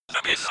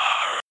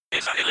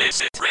is an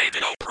illicit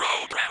radio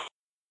program.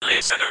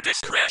 Listener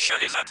discretion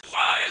is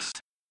advised.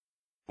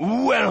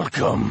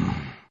 Welcome.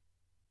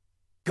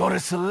 Got a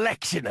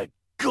selection of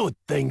good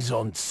things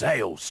on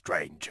sale,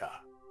 stranger.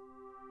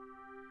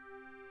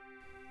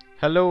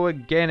 Hello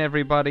again,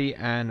 everybody,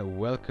 and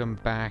welcome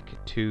back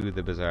to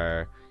The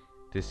Bazaar.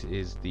 This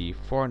is the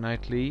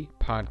fortnightly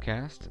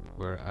podcast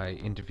where I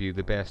interview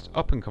the best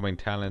up-and-coming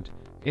talent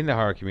in the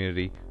horror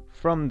community,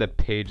 from the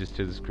pages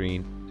to the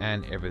screen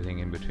and everything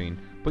in between.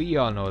 But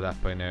you all know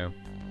that by now.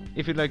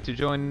 If you'd like to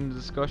join in the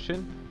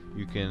discussion,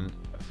 you can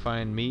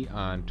find me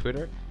on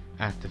Twitter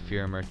at The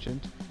Fear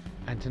Merchant.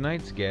 And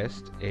tonight's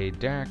guest, a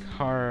dark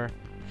horror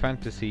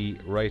fantasy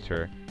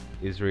writer,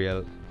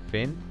 Israel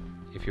Finn.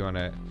 If you want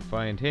to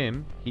find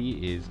him,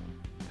 he is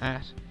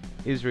at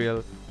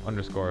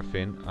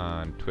Israel_Finn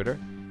on Twitter.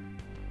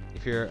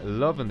 If you're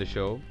loving the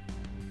show,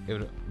 it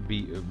would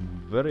be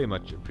very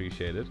much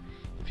appreciated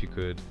if you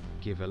could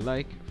give a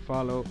like,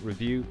 follow,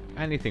 review.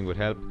 Anything would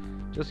help.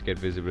 Just get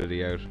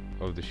visibility out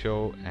of the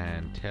show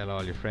and tell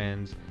all your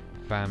friends,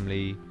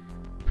 family.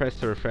 Press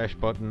the refresh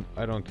button.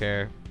 I don't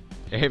care.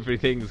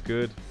 Everything's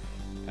good.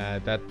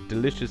 That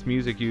delicious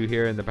music you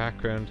hear in the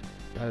background,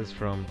 that is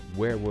from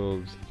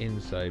Werewolves in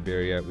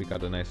Siberia. We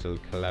got a nice little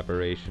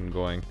collaboration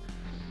going.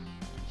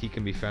 He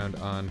can be found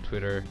on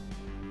Twitter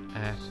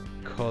at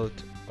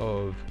Cult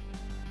of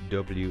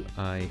WIS.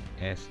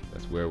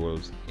 That's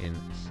Werewolves in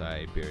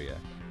Siberia.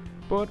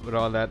 But with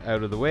all that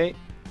out of the way,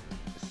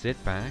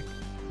 sit back,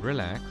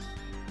 relax,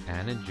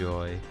 and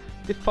enjoy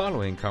the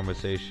following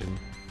conversation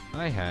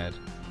I had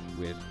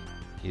with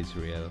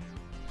Israel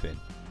Finn.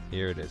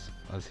 Here it is.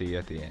 I'll see you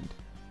at the end.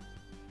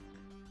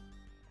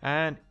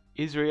 And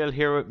Israel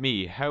here with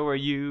me. How are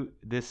you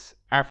this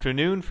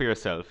afternoon for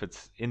yourself?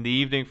 It's in the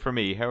evening for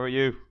me. How are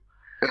you?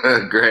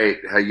 Great.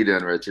 How you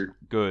doing, Richard?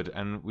 Good.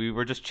 And we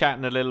were just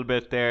chatting a little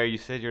bit there. You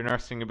said you're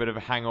nursing a bit of a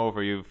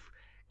hangover. You've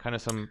kind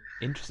of some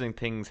interesting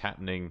things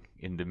happening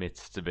in the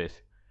midst of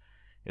it.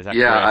 Is that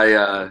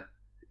correct?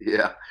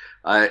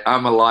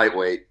 I'm a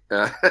lightweight.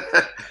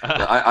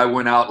 I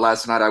went out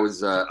last night. I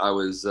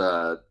was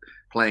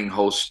playing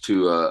host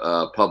to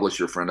a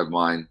publisher friend of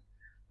mine.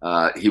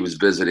 He was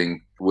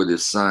visiting with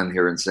his son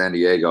here in San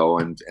Diego,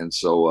 and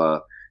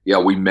so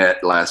we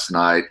met last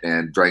night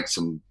and drank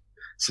some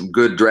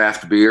good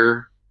draft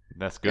beer.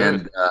 That's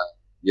good.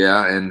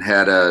 And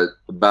had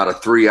about a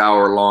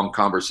 3-hour long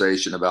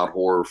conversation about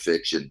horror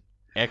fiction.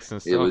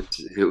 Excellent stuff.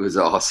 It was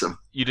awesome.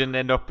 You didn't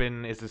end up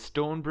in, is it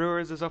Stone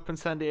Brewers is up in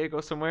San Diego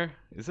somewhere?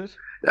 Is it?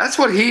 That's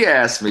what he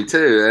asked me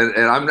too,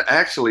 and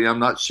I'm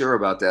not sure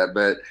about that,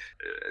 but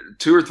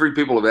 2 or 3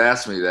 people have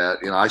asked me that.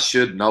 I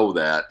should know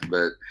that,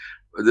 but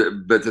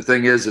the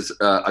thing is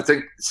I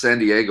think San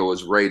Diego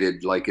is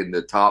rated like in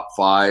the top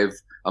 5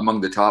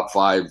 among the top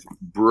 5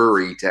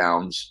 brewery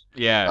towns.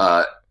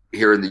 Yeah.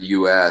 Here in the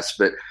U.S.,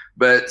 but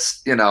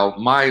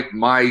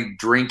my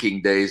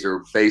drinking days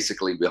are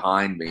basically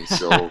behind me,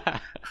 so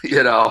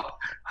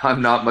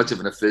I'm not much of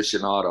an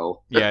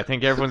aficionado. Yeah, I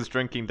think everyone's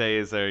drinking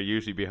days are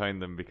usually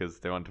behind them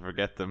because they want to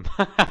forget them.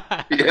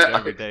 Yeah.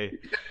 Every day.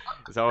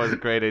 It's always a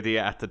great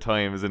idea at the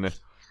time, isn't it?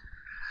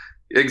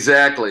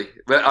 Exactly.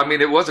 But I mean,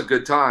 it was a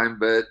good time,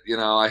 but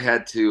I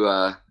had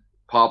to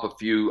pop a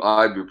few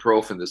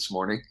ibuprofen this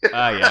morning.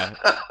 Yeah.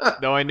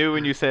 No, I knew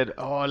when you said,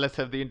 "Oh, let's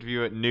have the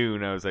interview at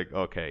noon." I was like,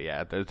 "Okay,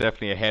 yeah, there's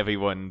definitely a heavy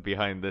one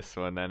behind this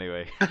one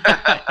anyway."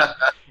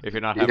 If you're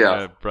not having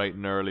a bright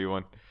and early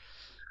one.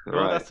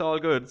 Well, Right. that's all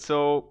good.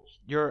 So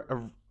you're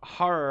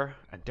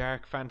a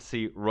dark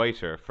fantasy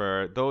writer.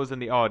 For those in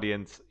the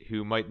audience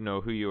who might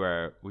know who you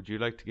are, would you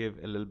like to give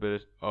a little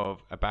bit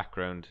of a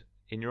background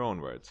in your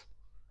own words?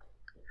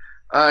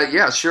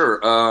 Yeah, sure.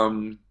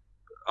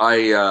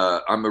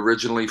 I'm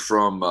originally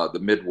from the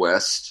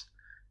Midwest,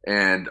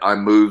 and I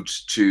moved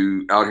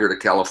out here to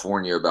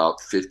California about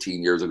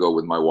 15 years ago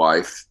with my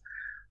wife.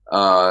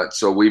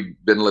 So we've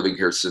been living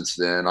here since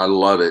then. I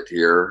love it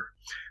here.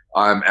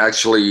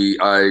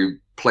 I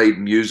played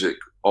music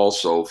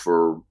also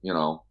for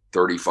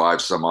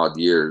 35 some odd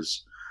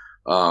years,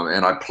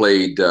 and I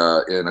played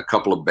in a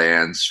couple of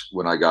bands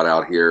when I got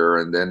out here,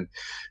 and then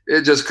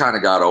it just kind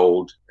of got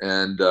old,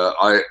 and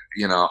I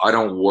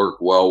don't work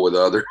well with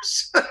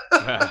others.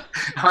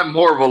 I'm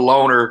more of a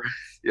loner.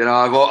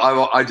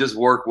 I just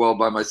work well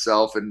by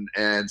myself,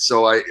 and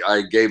so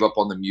I gave up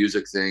on the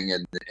music thing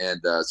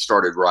and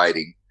started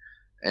writing,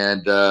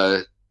 and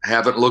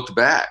haven't looked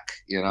back.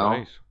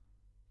 Right.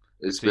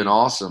 It's been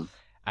awesome.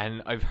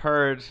 And I've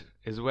heard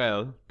as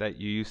well that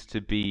you used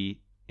to be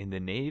in the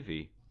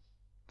Navy.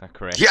 Is that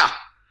correct? Yeah.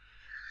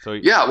 So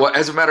yeah. Well,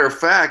 as a matter of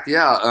fact,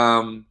 yeah.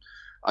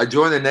 I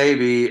joined the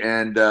Navy,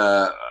 and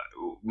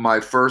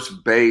my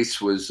first base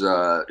was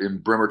in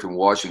Bremerton,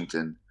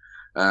 Washington,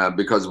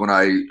 because when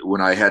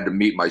I had to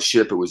meet my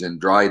ship, it was in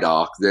dry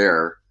dock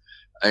there,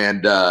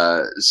 and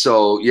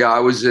so yeah, I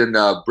was in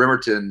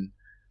Bremerton,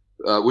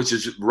 which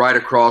is right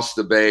across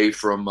the bay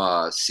from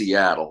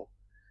Seattle,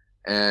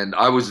 and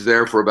I was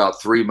there for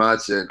about 3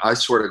 months, and I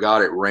swear to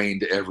God, it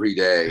rained every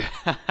day.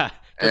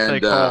 Just And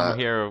like home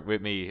here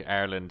with me,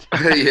 Ireland.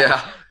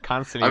 yeah,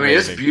 Constantly I mean,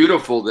 it's raining.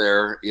 beautiful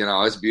there.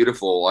 It's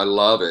beautiful. I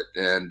love it.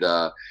 And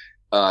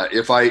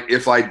if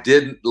I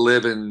didn't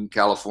live in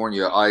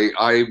California,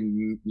 I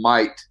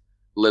might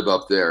live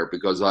up there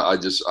because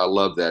I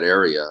love that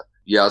area.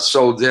 Yeah.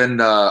 So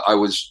then I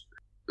was,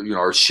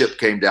 our ship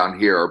came down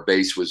here. Our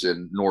base was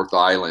in North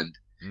Island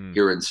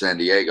here in San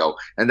Diego,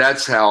 and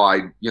that's how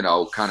I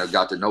kind of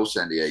got to know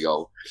San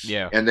Diego.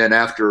 Yeah. And then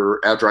after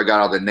I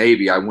got out of the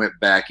Navy, I went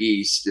back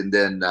east, and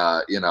then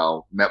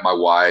met my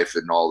wife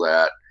and all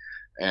that,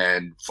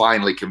 and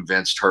finally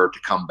convinced her to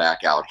come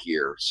back out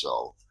here.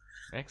 So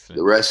excellent.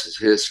 The rest is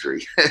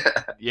history.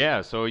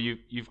 Yeah, so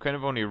you've kind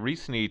of only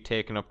recently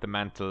taken up the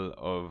mantle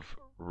of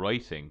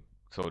writing,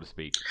 so to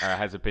speak, or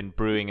has it been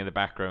brewing in the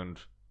background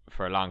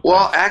for a long time?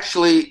 Well,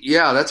 actually,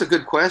 yeah, that's a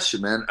good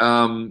question,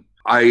 man.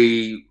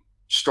 I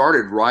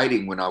started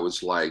writing when I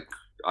was like,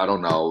 I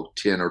don't know,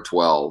 10 or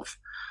 12.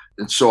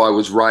 And so I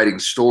was writing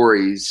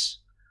stories,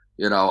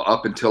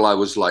 up until I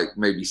was like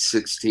maybe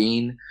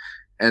 16.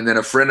 And then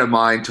a friend of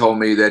mine told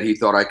me that he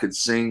thought I could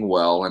sing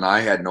well, and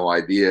I had no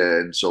idea.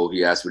 And so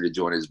he asked me to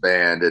join his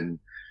band, and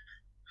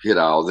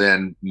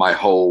then my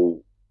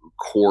whole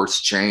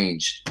course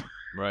changed.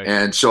 Right.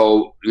 And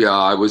so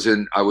I was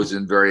in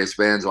various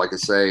bands, like I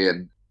say,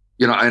 and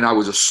and I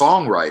was a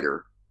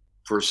songwriter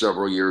for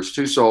several years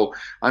too. So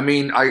I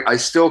mean, I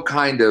still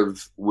kind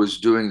of was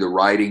doing the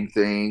writing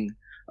thing,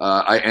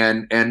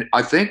 and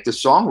I think the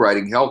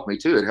songwriting helped me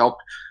too. It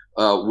helped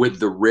with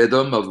the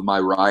rhythm of my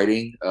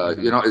writing.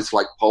 It's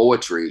like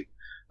poetry.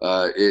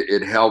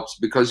 It helps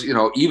because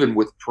even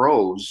with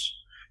prose,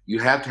 you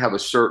have to have a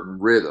certain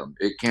rhythm.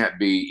 It can't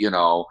be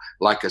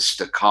like a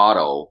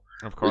staccato.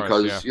 Of course,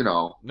 because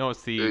no,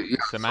 it's the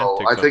semantics.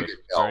 So I think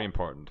it's very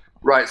important.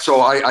 Right. So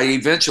I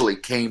eventually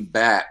came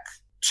back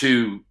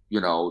to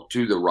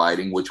the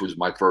writing, which was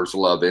my first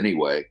love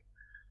anyway.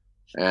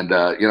 And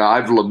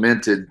I've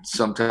lamented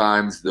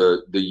sometimes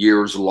the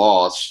years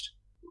lost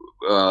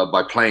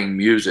by playing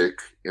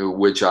music,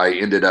 which I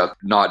ended up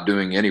not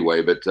doing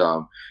anyway. But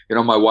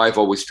my wife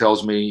always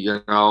tells me,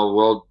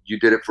 well, you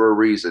did it for a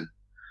reason.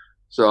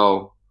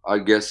 So I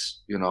guess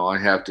I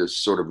have to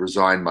sort of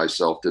resign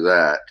myself to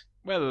that.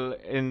 Well,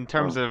 in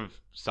terms of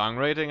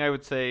songwriting, I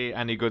would say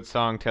any good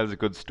song tells a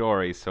good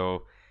story.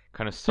 So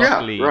kind of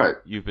subtly, right.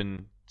 You've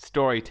been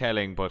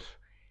storytelling, but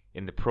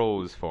in the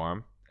prose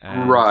form.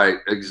 Right,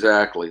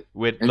 exactly.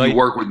 You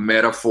work with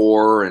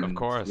metaphor, and of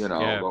course,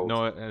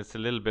 no, it's a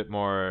little bit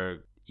more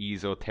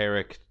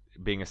esoteric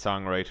being a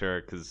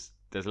songwriter because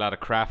there's a lot of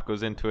craft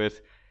goes into it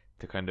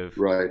to kind of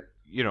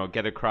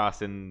get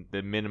across in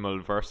the minimal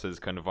verses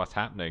kind of what's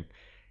happening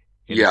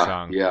in the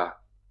song. Yeah.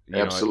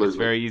 Absolutely. It's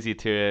very easy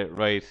to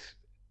write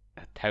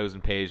a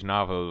 1,000-page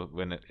novel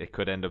when it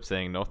could end up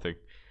saying nothing.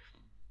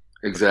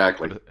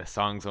 Exactly. But a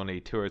song's only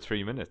 2 or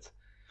 3 minutes.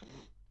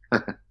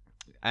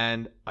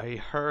 And I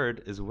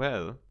heard as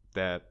well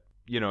that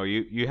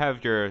you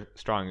have your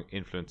strong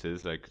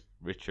influences like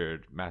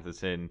Richard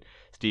Matheson,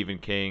 Stephen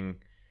King,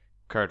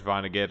 Kurt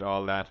Vonnegut,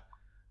 all that.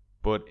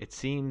 But it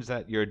seems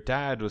that your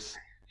dad was,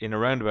 in a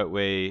roundabout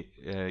way,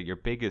 your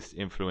biggest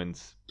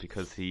influence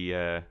because he.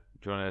 Do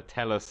you want to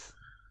tell us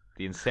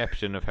the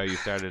inception of how you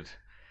started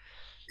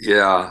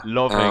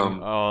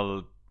loving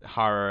all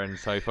horror and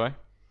sci-fi?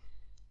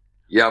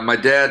 Yeah, my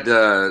dad,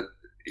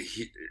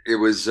 it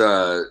was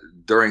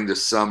during the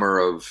summer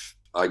of,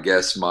 I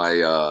guess,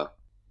 my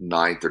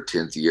 9th or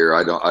 10th year.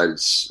 I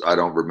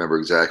don't remember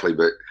exactly,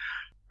 but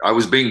I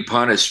was being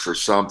punished for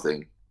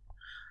something.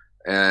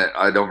 And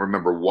I don't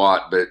remember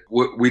what, but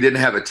we didn't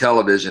have a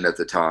television at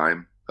the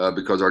time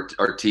because our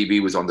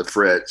TV was on the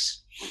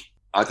fritz.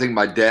 I think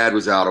my dad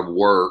was out of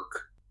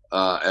work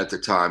at the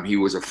time. He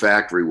was a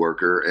factory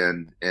worker,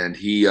 and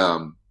he,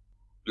 I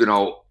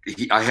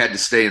had to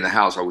stay in the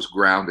house. I was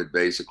grounded,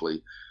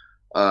 basically.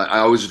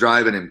 I was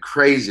driving him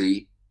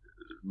crazy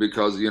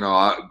because,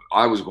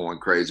 I was going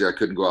crazy. I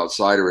couldn't go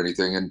outside or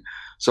anything. And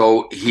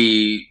so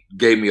he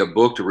gave me a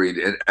book to read,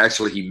 and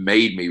actually he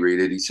made me read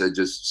it. He said,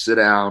 just sit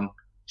down,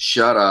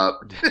 shut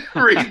up,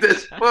 read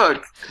this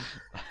book.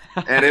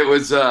 And it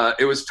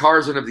was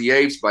Tarzan of the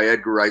Apes by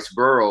Edgar Rice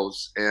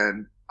Burroughs.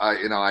 And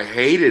I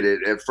hated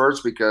it at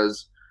first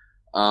because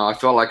I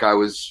felt like I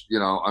was,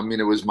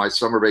 it was my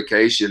summer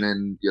vacation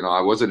and,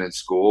 I wasn't in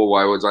school.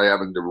 Why was I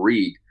having to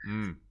read?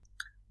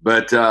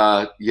 But,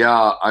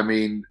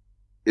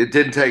 it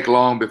didn't take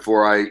long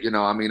before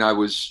I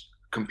was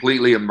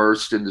completely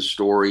immersed in the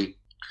story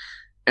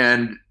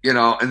and then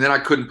I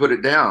couldn't put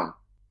it down.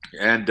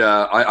 And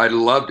I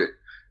loved it.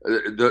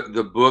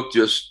 The book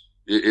just,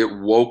 it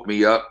woke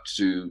me up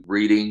to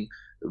reading,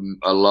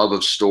 a love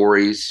of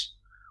stories,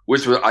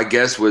 which I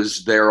guess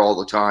was there all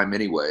the time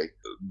anyway.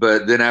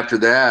 But then after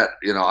that,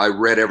 I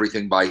read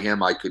everything by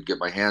him I could get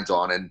my hands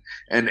on,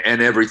 and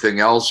everything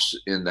else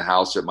in the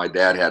house that my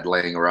dad had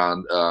laying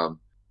around,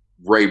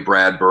 Ray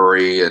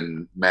Bradbury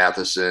and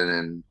Matheson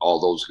and all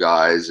those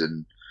guys.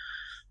 And,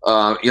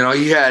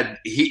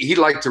 he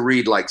liked to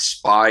read like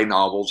spy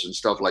novels and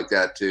stuff like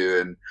that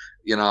too.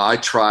 I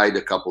tried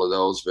a couple of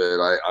those, but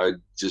I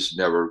just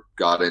never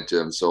got into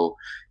them. So,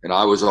 and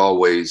I was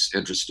always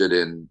interested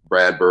in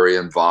Bradbury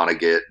and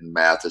Vonnegut and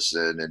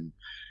Matheson and,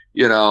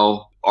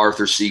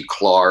 Arthur C.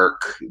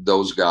 Clarke,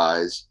 those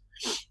guys.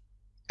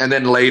 And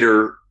then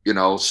later,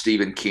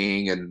 Stephen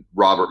King and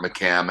Robert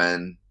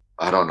McCammon,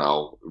 I don't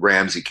know,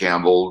 Ramsey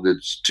Campbell.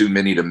 It's too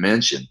many to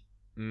mention.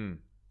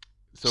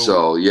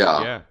 So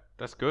yeah. Yeah,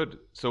 that's good.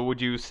 So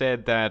would you say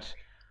that,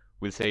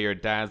 we'll say, your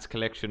dad's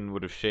collection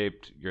would have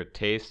shaped your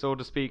taste, so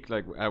to speak?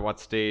 Like, at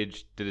what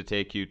stage did it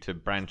take you to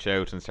branch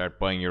out and start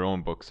buying your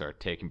own books or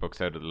taking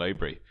books out of the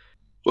library?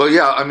 Well,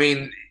 yeah, I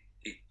mean,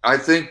 I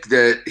think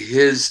that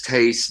his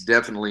taste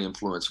definitely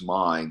influenced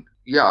mine.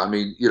 Yeah, I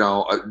mean,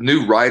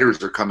 new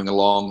writers are coming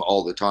along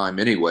all the time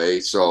anyway.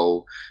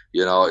 So,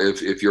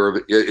 if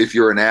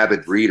you're an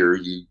avid reader,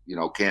 you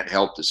can't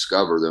help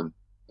discover them.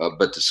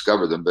 But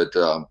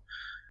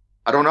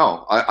I don't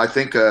know. I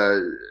think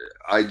I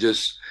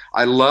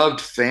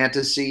loved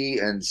fantasy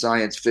and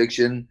science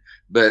fiction,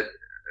 but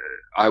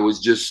I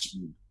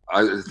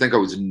think I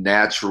was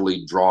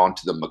naturally drawn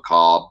to the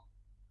macabre.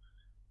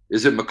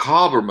 Is it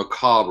macabre or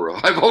macabre?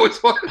 I've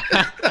always wanted.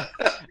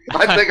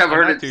 I think I've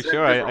heard it said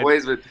different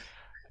ways, but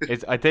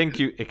I think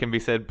it can be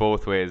said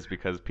both ways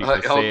because people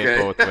say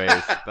it both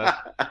ways.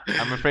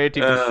 I'm afraid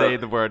to even say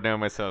the word now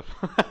myself.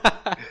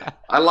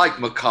 I like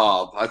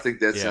macabre. I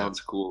think that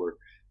sounds cooler.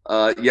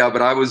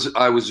 But I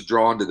was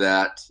drawn to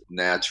that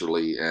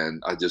naturally,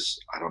 and I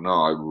don't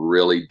know. I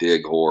really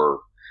dig horror,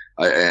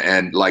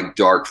 and like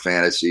dark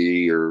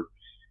fantasy, or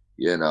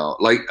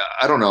like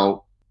I don't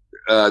know.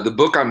 The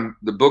book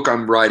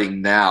I'm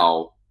writing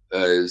now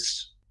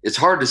it's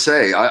hard to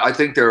say. I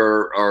think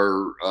there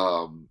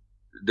are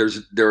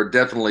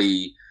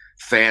definitely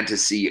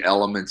fantasy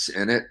elements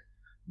in it,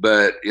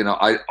 but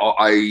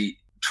I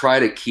try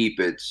to keep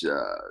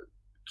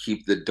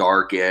the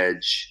dark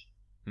edge,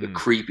 the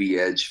creepy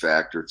edge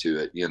factor to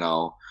it,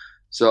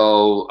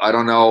 So I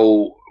don't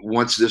know,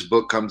 once this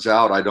book comes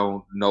out, I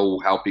don't know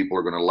how people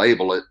are going to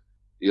label it.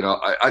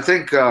 I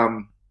think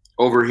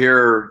over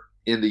here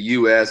in the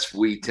U.S.,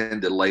 we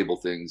tend to label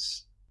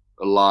things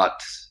a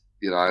lot.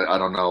 I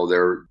don't know.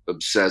 They're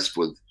obsessed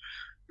with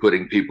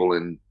putting people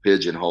in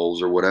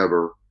pigeonholes or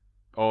whatever.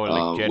 Oh,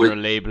 like general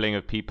labeling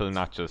of people,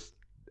 not just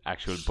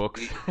actual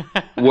books.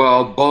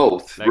 Well,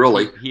 both, like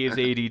really. He is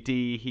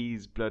ADD.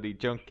 He's bloody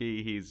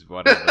junkie. He's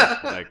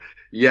whatever.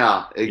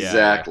 Yeah,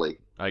 exactly.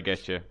 Yeah, I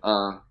get you.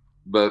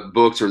 But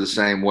books are the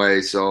same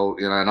way. So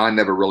and I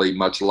never really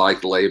much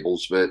liked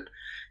labels, but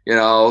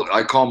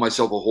I call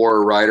myself a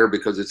horror writer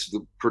because it's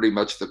pretty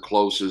much the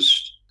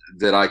closest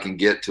that I can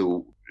get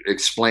to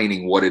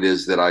explaining what it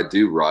is that I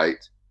do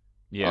write.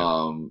 Yeah.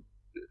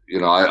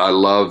 I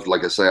love,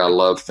 like I say, I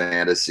love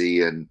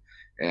fantasy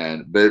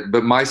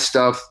but my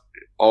stuff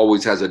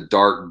always has a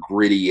dark,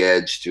 gritty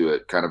edge to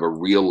it, kind of a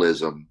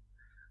realism,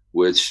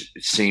 which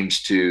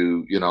seems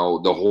to,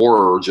 the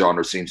horror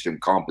genre seems to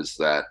encompass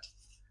that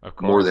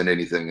more than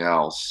anything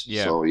else.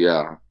 Yeah. So,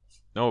 yeah.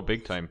 No,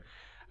 big time.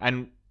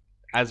 And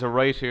as a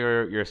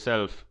writer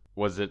yourself,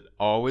 was it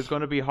always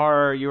going to be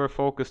horror you were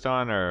focused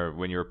on, or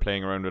when you were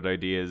playing around with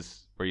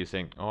ideas, were you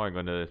saying, "Oh, I'm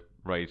going to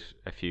write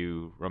a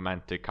few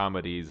romantic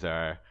comedies,"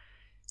 or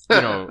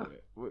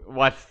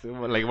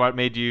what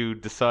made you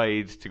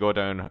decide to go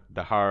down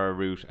the horror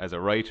route as a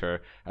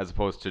writer as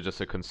opposed to just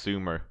a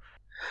consumer?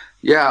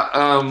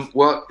 Yeah.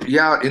 Well,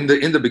 yeah. In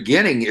the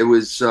beginning, it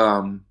was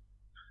it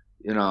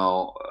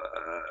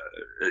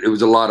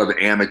was a lot of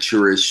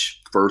amateurish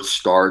first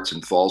starts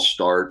and false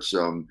starts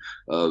of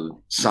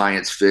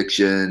science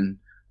fiction,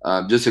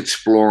 just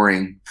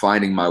exploring,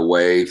 finding my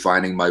way,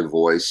 finding my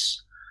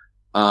voice.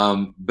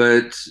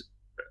 But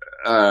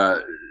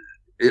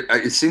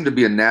it seemed to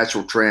be a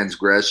natural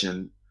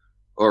transgression,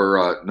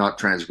 or not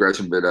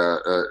transgression, but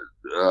or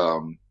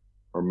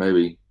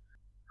maybe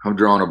I'm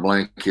drawing a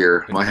blank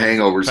here. My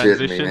hangover's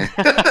hitting me, man.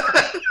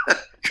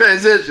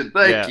 Transition.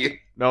 Thank you.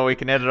 No, we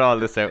can edit all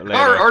this out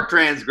later. Or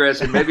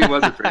transgression. Maybe it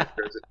was a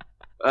transgression.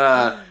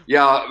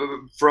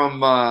 From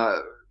my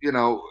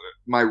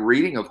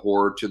reading of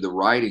horror to the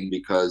writing,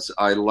 because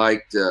I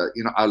liked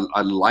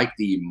I like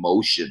the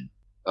emotion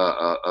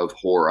of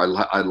horror.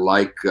 I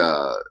like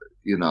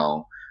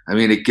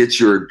it gets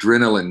your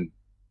adrenaline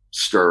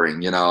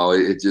stirring.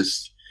 I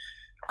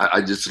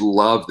just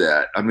love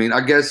that. I mean,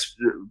 I guess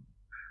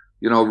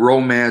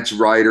romance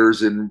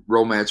writers and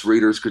romance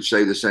readers could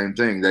say the same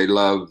thing. They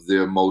love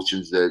the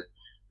emotions that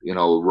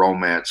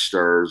romance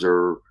stirs,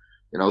 or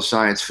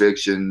science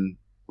fiction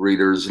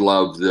readers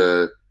love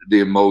the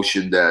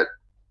emotion that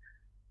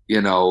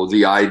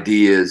the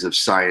ideas of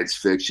science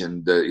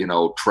fiction,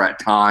 the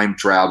time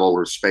travel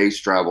or space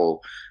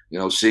travel,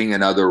 seeing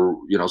another,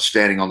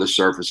 standing on the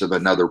surface of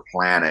another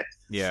planet.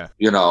 Yeah.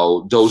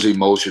 Those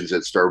emotions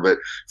that stir. But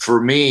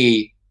for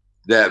me,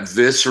 that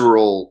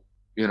visceral,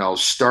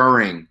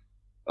 stirring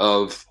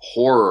of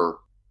horror,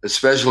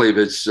 especially if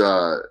it's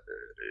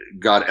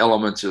got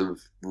elements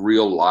of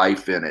real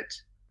life in it.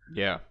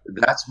 Yeah.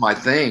 That's my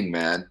thing,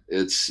 man.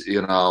 It's,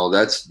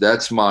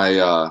 that's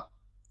my,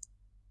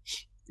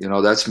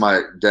 that's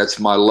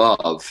my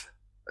love,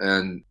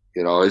 and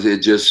it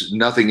just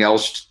nothing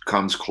else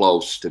comes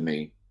close to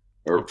me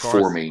or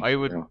for me. I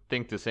would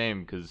think the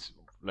same, because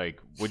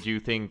would you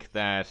think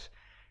that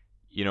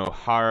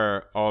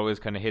horror always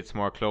kind of hits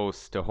more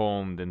close to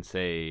home than,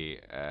 say,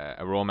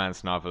 a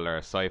romance novel or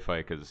a sci-fi?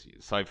 Because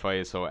sci-fi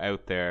is so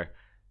out there,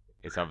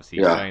 it's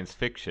obviously science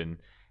fiction,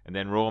 and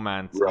then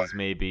romance is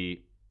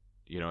maybe,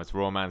 it's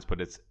romance, but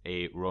it's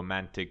a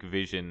romantic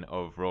vision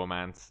of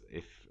romance,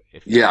 if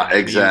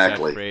exactly. Use that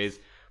phrase.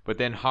 But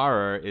then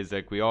horror is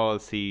we all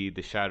see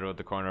the shadow at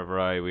the corner of our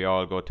eye. We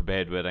all go to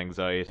bed with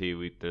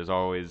anxiety. There's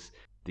always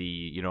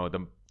the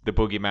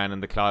boogeyman in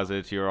the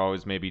closet. You're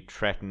always maybe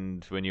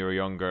threatened when you were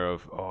younger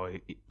of,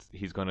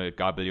 he's going to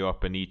gobble you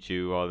up and eat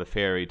you, all the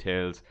fairy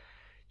tales. Do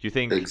you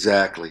think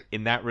exactly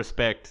in that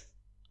respect,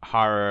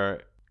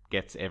 horror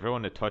gets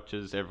everyone? It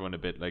touches everyone a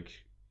bit.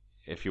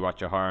 If you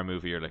watch a horror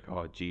movie, you're like,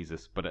 oh,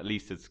 Jesus. But at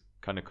least it's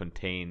kind of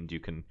contained. You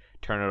can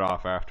turn it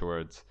off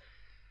afterwards.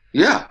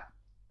 Yeah,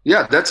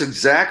 that's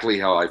exactly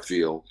how I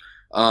feel.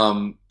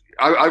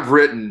 I've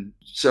written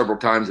several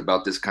times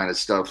about this kind of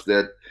stuff,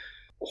 that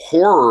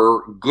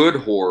horror, good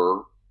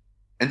horror,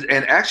 and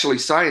actually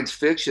science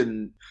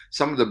fiction,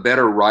 some of the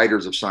better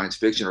writers of science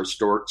fiction are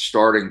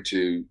starting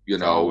to,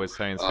 always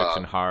science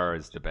fiction horror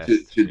is the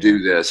best to do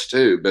this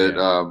too.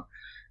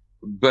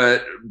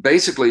 But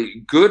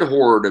basically, good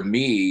horror to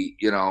me,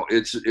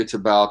 it's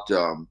about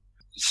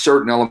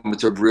certain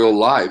elements of real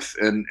life,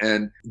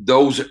 and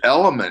those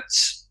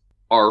elements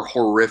are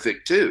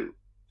horrific too.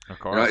 Of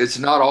course. It's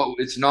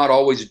not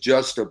always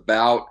just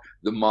about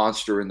the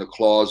monster in the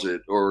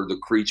closet or the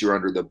creature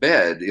under the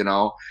bed.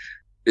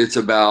 It's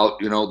about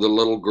the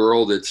little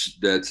girl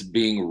that's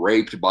being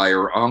raped by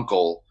her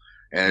uncle,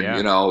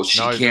 and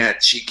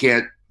she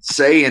can't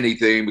say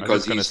anything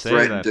because he's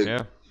threatened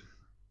to.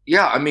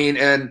 I mean,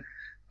 and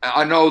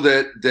I know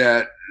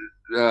that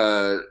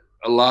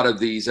a lot of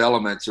these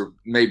elements are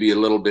maybe a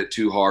little bit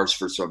too harsh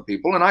for some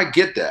people, and I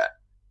get that,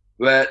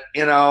 but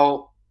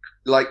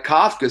like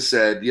Kafka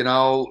said,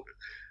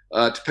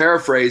 to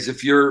paraphrase,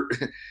 if you're,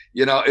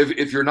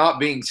 if you're not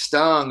being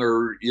stung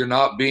or you're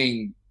not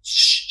being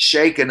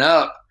shaken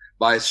up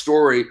by a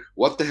story,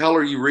 what the hell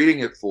are you reading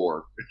it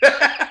for?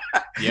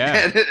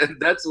 Yeah, and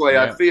that's the way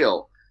I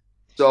feel.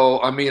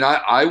 So, I mean,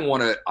 I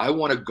want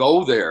to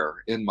go there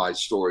in my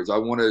stories. I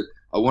want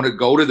to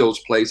go to those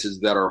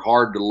places that are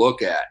hard to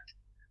look at,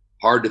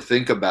 hard to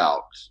think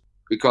about,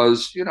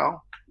 because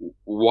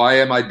why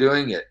am I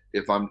doing it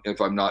if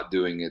I'm not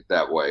doing it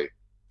that way?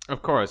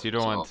 Of course, you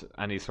don't want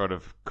any sort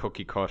of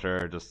cookie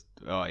cutter, just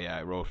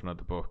I wrote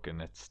another book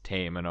and it's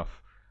tame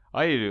enough.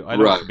 I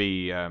like to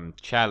be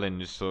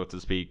challenged, so to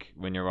speak,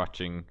 when you're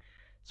watching,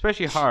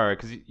 especially horror,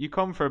 because you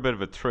come for a bit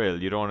of a thrill.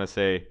 You don't want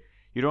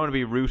to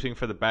be rooting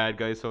for the bad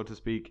guy, so to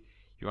speak.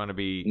 You want to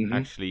be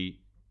actually,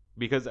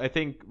 because I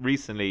think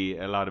recently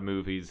a lot of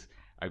movies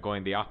are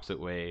going the opposite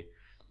way,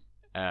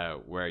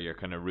 where you're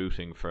kind of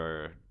rooting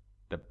for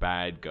the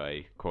bad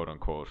guy, quote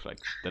unquote, like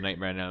the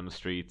Nightmare on Elm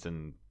Streets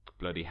and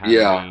bloody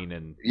Halloween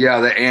and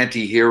the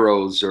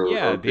anti-heroes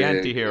are the big,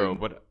 anti-hero.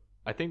 But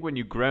I think when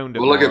you ground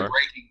it look more, at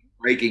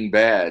Breaking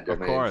Bad. Of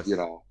course,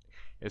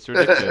 it's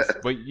ridiculous.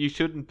 But you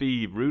shouldn't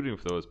be rooting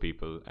for those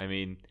people. I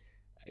mean,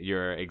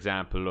 your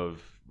example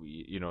of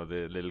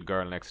the little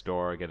girl next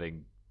door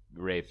getting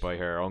raped by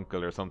her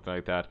uncle or something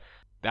like that.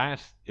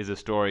 That is a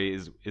story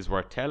is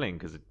worth telling,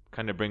 because it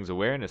kind of brings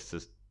awareness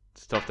to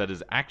stuff that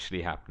is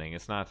actually happening.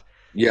 It's not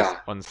this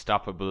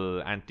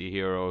unstoppable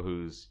anti-hero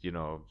who's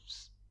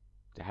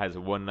has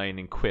a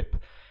one-lining quip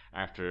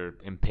after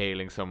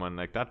impaling someone.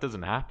 Like, that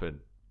doesn't happen.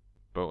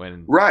 But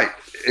when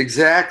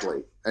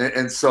exactly,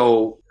 and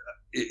so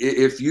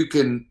if you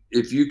can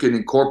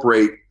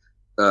incorporate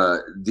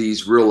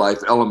these real life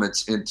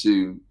elements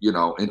into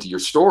your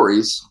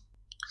stories,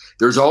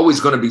 there's always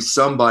going to be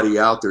somebody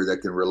out there that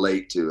can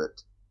relate to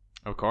it.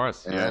 Of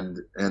course, and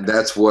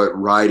that's what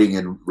writing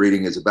and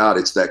reading is about.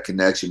 It's that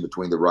connection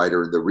between the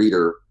writer and the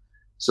reader.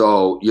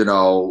 So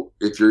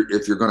if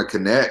you're going to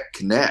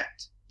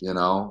connect.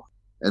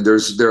 And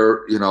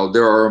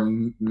there are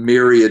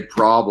myriad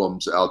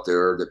problems out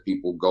there that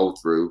people go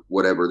through,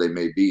 whatever they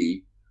may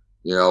be.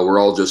 We're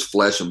all just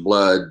flesh and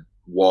blood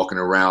walking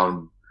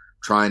around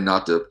trying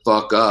not to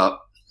fuck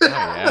up.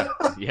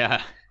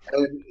 Yeah.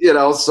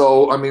 And,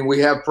 so, I mean, we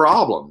have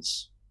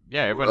problems.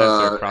 Yeah, everyone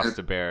has their cross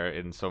to bear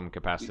in some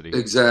capacity.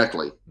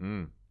 Exactly.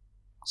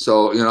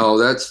 So,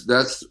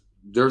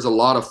 there's a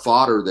lot of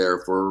fodder there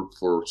for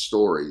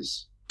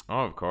stories.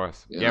 Oh, of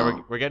course.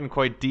 We're getting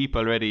quite deep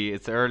already.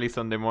 It's early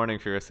Sunday morning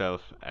for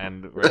yourself,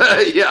 and we're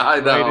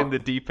I know. right in the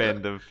deep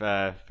end of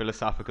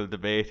philosophical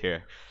debate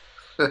here.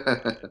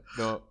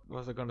 No, what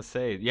was I going to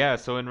say? Yeah,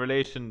 so in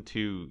relation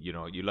to,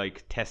 you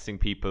like testing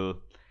people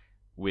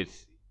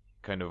with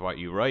kind of what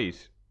you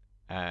write,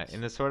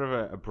 in a sort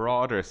of a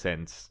broader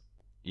sense,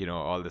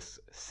 all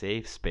this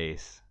safe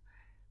space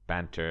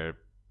banter,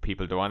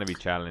 people don't want to be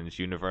challenged,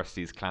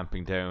 universities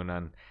clamping down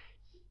on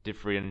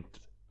different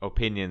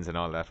opinions and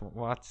all that.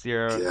 What's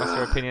your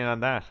opinion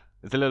on that?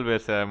 It's a little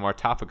bit more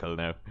topical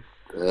now.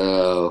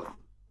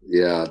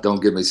 Yeah,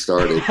 don't get me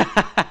started.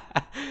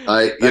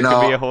 That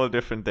could be a whole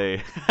different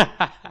day.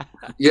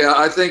 Yeah,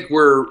 I think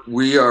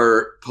we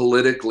are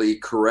politically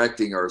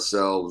correcting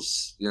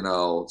ourselves,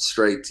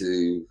 straight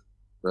to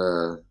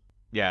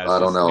Yeah, I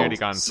don't know, nearly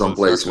gone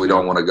someplace we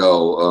don't want to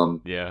go.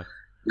 Yeah.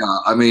 Yeah,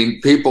 I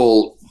mean,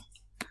 people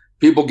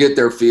get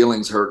their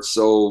feelings hurt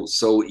so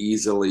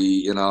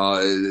easily.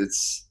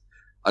 It's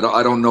I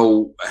don't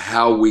know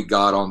how we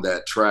got on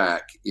that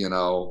track.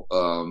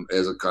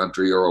 As a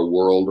country or a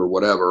world or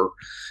whatever.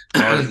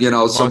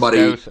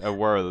 Somebody a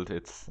world.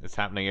 It's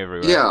happening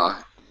everywhere.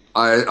 Yeah,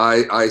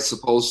 I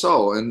suppose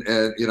so, and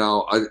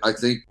I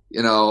think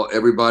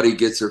everybody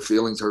gets their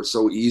feelings hurt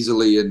so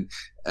easily,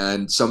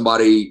 and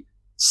somebody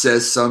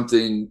says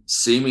something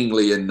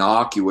seemingly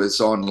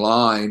innocuous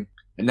online,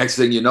 and next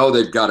thing you know,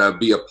 they've got to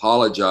be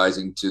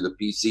apologizing to the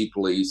PC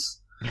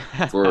police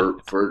for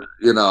the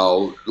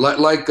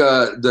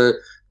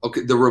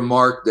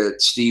remark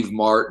that Steve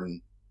Martin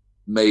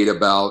made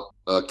about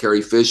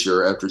Carrie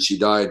Fisher after she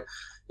died.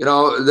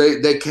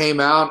 They came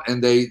out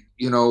and they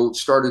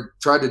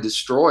tried to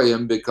destroy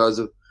him because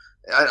of.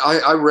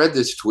 I read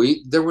this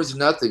tweet. There was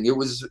nothing. It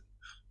was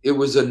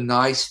a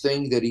nice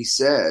thing that he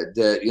said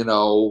that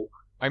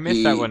I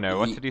missed that one now.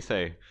 What did he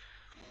say?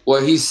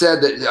 Well, he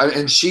said that,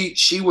 and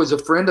she was a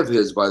friend of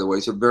his, by the way,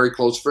 so a very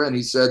close friend.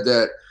 He said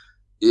that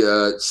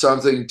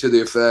something to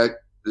the effect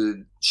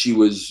that she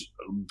was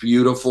a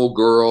beautiful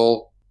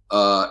girl,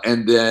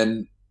 and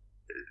then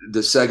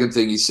the second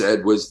thing he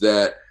said was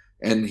that,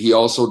 and he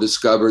also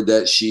discovered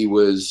that she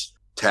was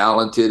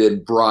talented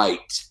and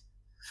bright.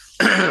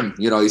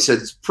 He said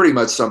pretty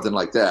much something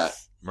like that.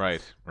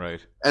 Right.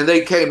 And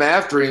they came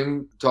after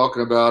him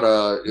talking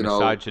about,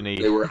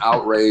 misogyny. They were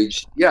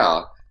outraged.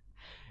 Yeah.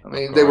 I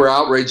mean, they were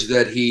outraged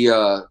that he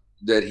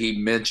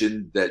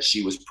mentioned that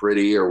she was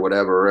pretty or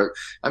whatever.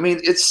 I mean,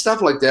 it's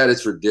stuff like that.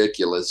 It's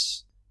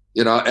ridiculous.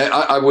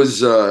 I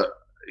was, I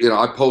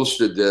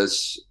posted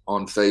this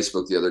on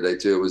Facebook the other day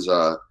too. It was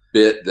a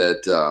bit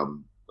that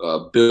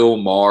Bill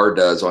Maher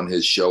does on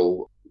his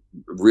show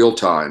Real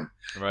Time.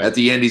 Right. At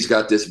the end, he's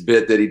got this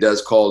bit that he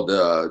does called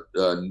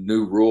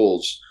New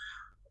Rules.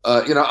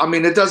 I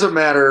mean, it doesn't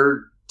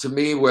matter to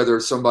me whether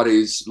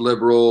somebody's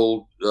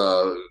liberal,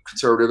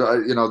 conservative.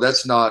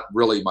 That's not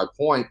really my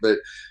point. But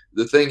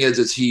the thing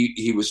is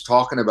he was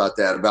talking about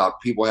that, about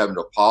people having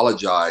to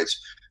apologize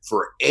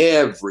for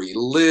every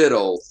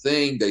little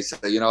thing they say.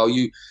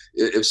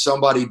 If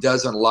somebody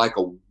doesn't like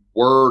a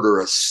word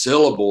or a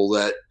syllable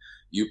that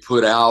you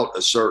put out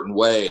a certain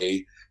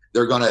way,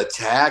 they're going to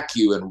attack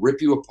you and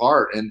rip you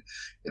apart. And,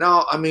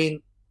 I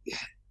mean,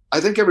 I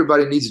think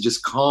everybody needs to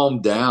just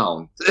calm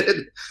down.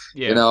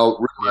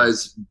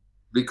 Realize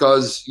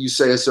because you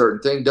say a certain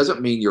thing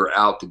doesn't mean you're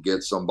out to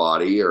get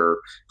somebody or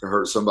to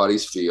hurt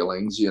somebody's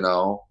feelings,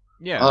 Yeah.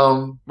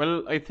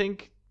 Well, I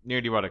think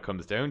nearly what it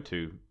comes down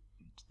to,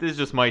 this is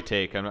just my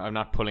take. I'm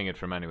not pulling it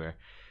from anywhere.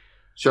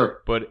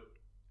 Sure. But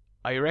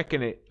I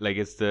reckon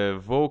it's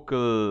the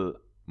vocal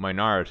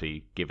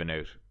minority given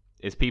out.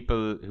 It's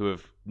people who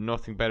have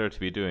nothing better to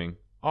be doing,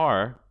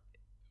 or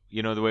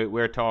the way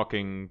we're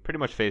talking pretty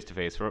much face to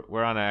face.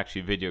 We're on an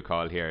actually video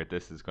call here.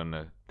 This is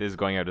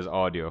going out as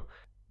audio.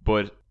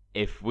 But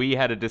if we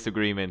had a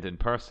disagreement in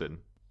person,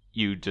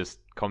 you just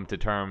come to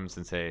terms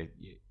and say,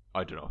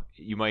 I don't know,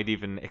 you might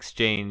even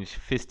exchange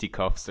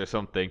fisticuffs or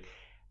something,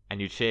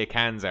 and you'd shake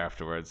hands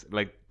afterwards.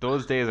 Like,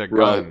 those days are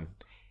gone. Right.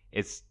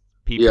 It's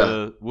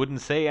people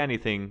wouldn't say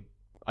anything.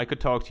 I could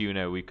talk to you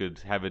now. We could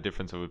have a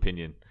difference of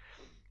opinion.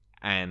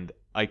 And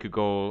I could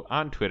go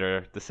on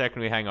Twitter the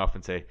second we hang up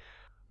and say,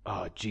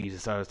 oh,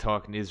 Jesus, I was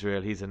talking to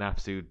Israel. He's an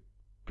absolute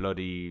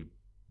bloody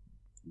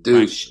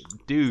douche.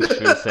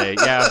 We'll say.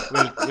 Yeah,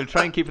 we'll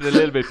try and keep it a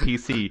little bit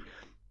PC.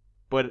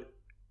 But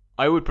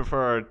I would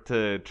prefer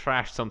to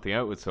trash something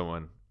out with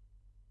someone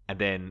and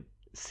then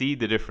see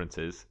the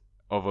differences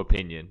of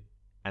opinion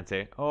and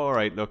say, oh, all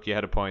right, look, you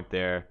had a point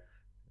there.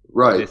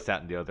 Right. This,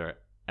 that, and the other.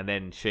 And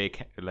then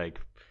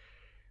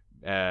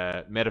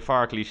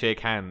metaphorically shake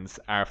hands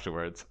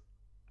afterwards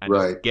and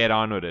just get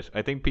on with it.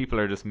 I think people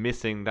are just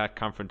missing that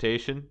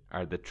confrontation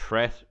or the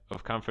threat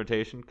of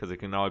confrontation because it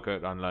can all go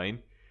out online.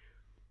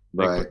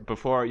 Like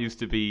before, it used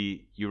to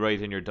be you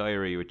write in your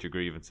diary with your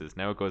grievances.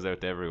 Now it goes out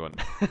to everyone.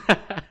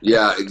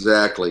 Yeah,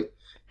 exactly.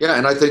 Yeah,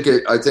 and I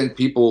think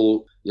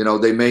people,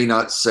 they may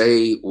not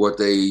say what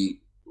they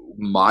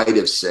might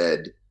have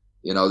said.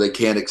 They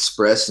can't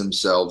express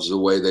themselves the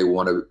way they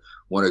want to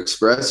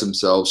express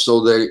themselves.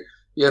 So they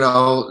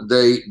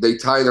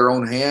tie their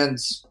own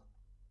hands,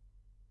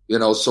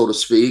 so to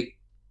speak,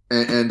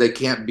 and they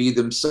can't be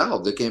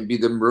themselves. They can't be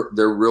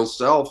their real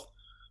self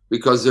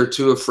because they're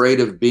too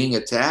afraid of being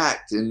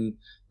attacked. And,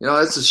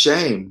 that's a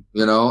shame,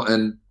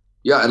 and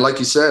yeah. And like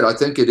you said, I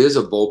think it is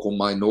a vocal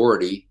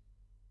minority.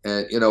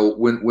 And,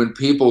 when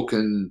people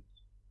can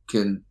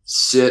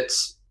sit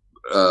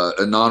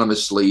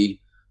anonymously,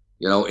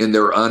 in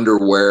their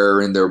underwear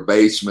in their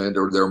basement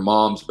or their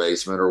mom's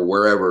basement or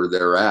wherever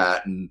they're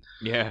at. And,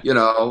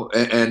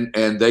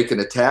 and they can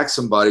attack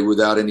somebody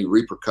without any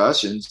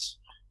repercussions.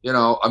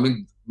 I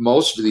mean,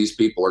 most of these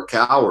people are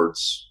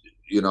cowards,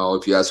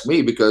 if you ask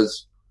me,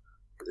 because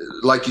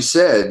like you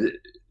said,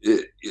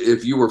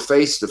 if you were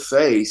face to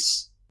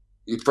face,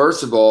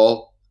 first of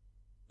all,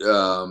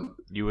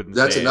 you wouldn't.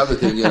 That's another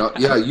thing,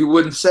 Yeah, you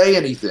wouldn't say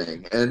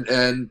anything,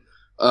 and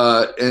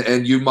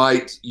you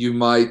might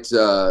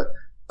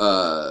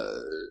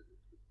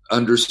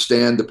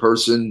understand the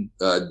person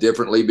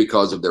differently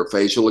because of their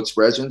facial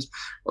expressions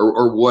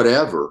or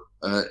whatever.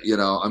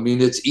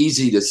 It's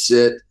easy to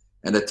sit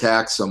and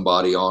attack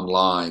somebody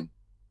online.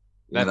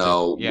 When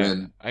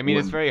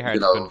it's very hard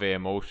to convey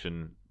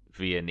emotion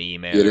via an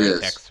email or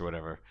text or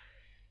whatever.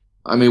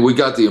 We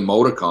got the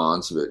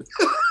emoticons, but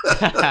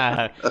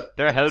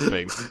they're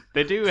helping.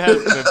 They do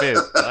help a bit.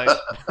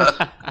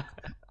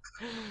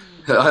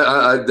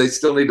 They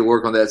still need to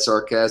work on that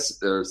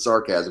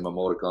sarcasm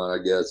emoticon,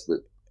 I guess. But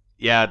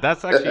yeah,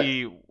 that's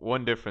actually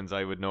one difference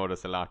I would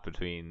notice a lot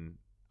between.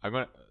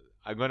 I'm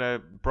gonna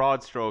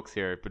broad strokes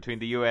here between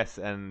the US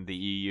and the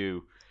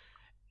EU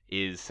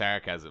is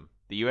sarcasm.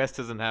 The US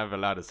doesn't have a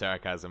lot of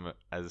sarcasm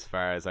as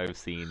far as I've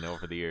seen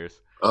over the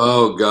years.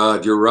 Oh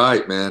God, you're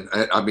right, man.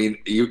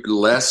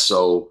 Less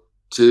so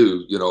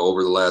too.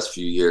 Over the last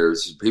few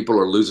years, people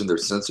are losing their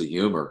sense of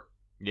humor.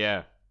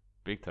 Yeah,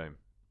 big time.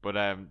 But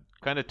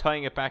kind of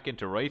tying it back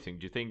into writing,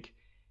 do you think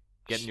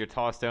getting your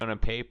thoughts down on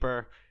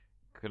paper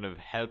kind of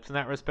helps in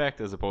that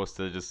respect, as opposed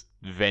to just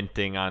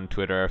venting on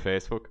Twitter or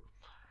Facebook?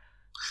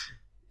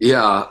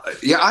 Yeah.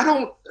 I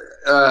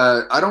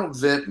don't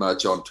vent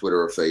much on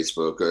Twitter or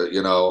Facebook.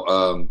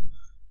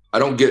 I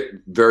don't get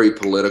very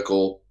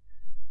political.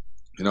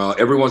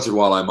 Every once in a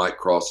while I might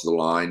cross the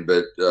line,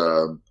 but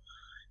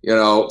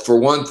for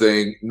one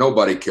thing,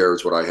 nobody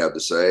cares what I have to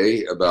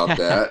say about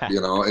that.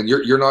 And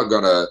you're not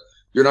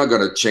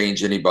gonna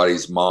change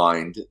anybody's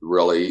mind,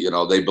 really.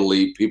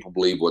 People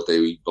believe what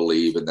they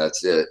believe, and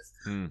that's it.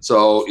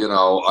 So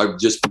I've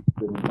just been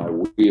spinning my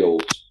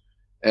wheels,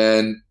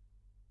 and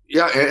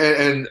yeah,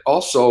 and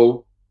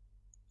also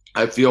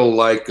I feel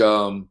like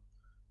a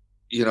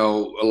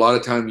lot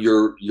of time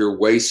you're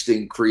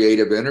wasting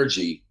creative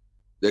energy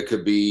that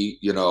could be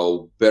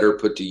better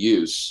put to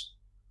use.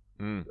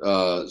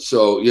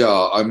 So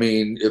yeah,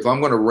 if I'm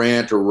going to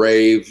rant or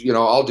rave,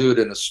 I'll do it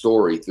in a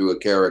story through a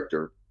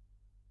character.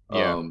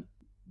 Yeah.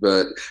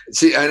 But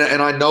see,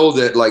 and I know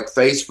that like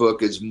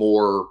Facebook is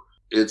more,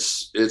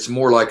 it's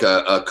more like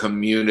a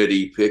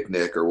community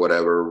picnic or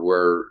whatever,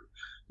 where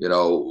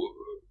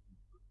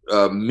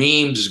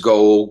memes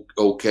go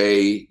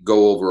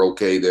over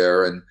okay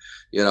there, and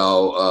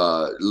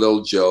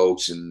little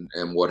jokes and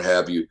what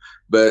have you.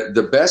 But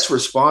the best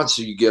response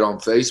you get on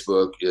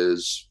Facebook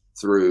is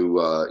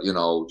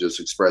through just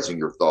expressing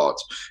your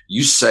thoughts.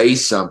 You say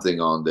something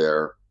on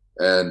there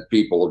and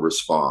people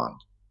respond.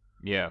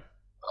 Yeah.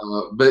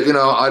 But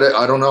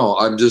I don't know.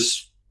 I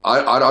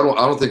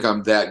don't think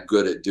I'm that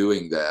good at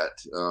doing that.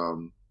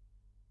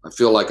 I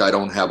feel like I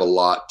don't have a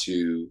lot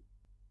to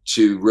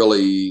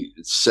really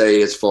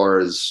say as far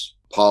as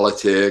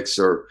politics,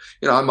 or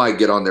I might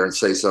get on there and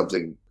say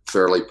something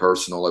fairly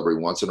personal every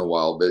once in a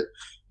while, but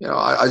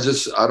I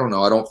don't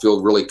know. I don't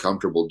feel really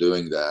comfortable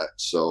doing that.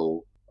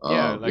 So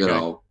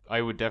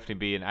I would definitely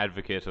be an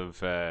advocate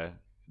of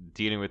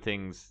dealing with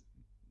things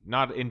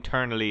not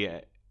internally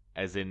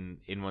as in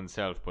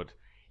oneself, but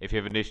if you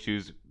have an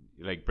issues,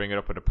 like bring it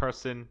up with a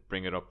person,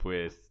 bring it up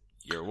with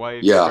your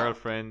wife, your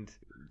girlfriend,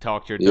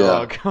 talk to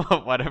your dog,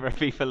 whatever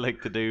people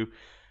like to do.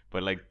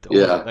 But like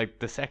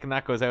the second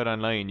that goes out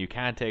online, you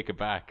can't take it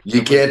back.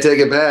 Can't take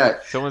it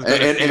back. Someone's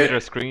gonna see it or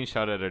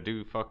screenshot it or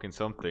do fucking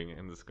something,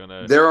 and it's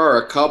gonna. There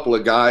are a couple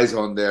of guys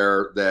on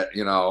there that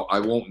I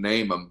won't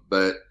name them,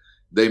 but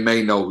they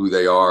may know who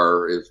they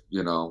are if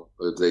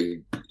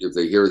they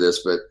hear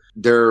this. But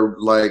they're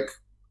like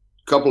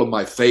a couple of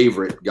my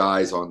favorite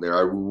guys on there.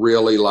 I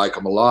really like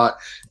them a lot,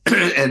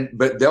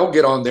 but they'll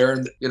get on there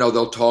and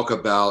they'll talk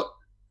about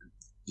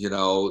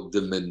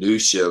the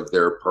minutia of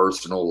their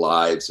personal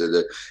lives, or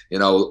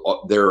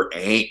their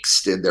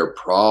angst and their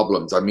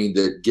problems.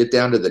 They get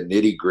down to the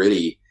nitty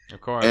gritty,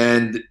 of course,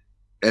 and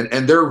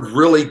they're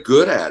really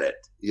good at it.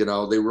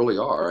 They really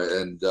are,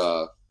 and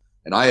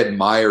I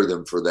admire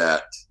them for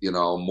that.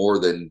 More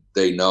than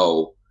they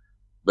know.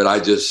 But I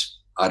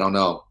don't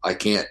know. I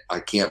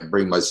can't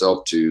bring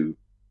myself to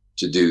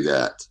do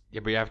that. Yeah,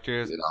 but you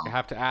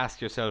have to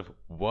ask yourself,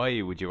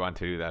 why would you want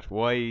to do that?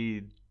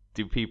 Why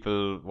do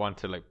people want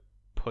to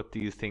put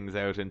these things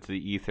out into the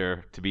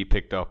ether to be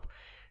picked up?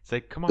 It's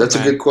like, come on, that's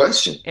man. A good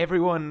question.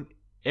 Everyone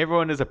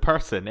is a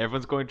person.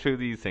 Everyone's going through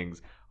these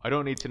things. I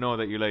don't need to know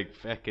that you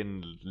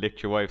fucking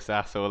licked your wife's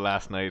asshole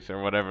last night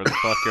or whatever the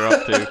fuck you're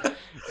up to.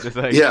 Just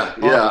I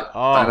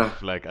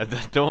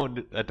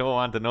don't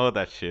want to know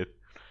that shit.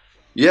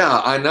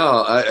 Yeah, I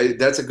know.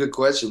 That's a good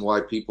question.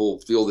 Why people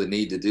feel the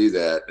need to do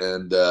that,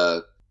 and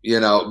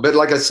but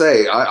like I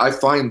say, I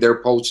find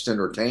their posts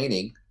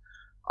entertaining.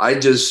 I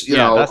just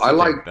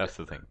that's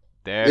the thing.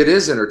 It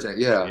is entertaining,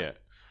 yeah.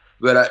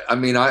 But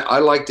I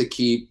like to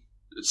keep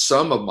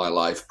some of my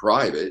life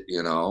private,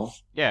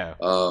 Yeah.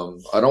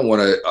 I don't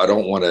want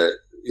to,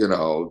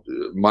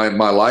 my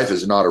life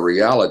is not a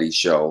reality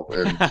show,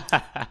 and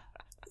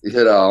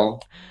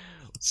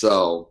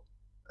so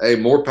hey,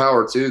 more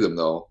power to them,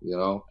 though.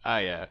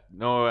 Yeah,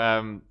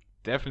 no,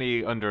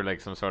 definitely under like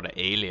some sort of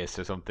alias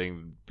or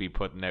something, be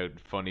putting out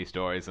funny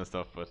stories and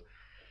stuff, but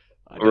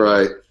I don't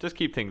know, just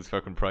keep things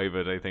fucking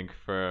private, I think,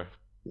 for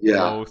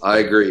most. I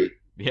agree.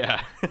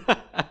 Yeah.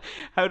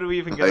 How do we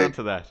even get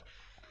onto that?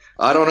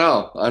 I don't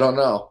know.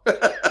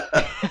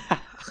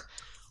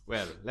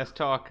 Well, let's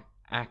talk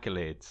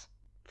accolades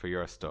for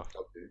your stuff.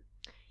 Okay.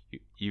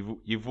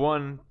 You've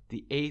won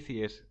the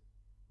 80th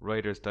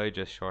Writers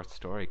Digest short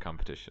story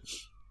competition.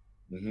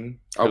 Mm-hmm.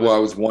 I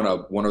was one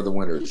of the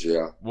winners.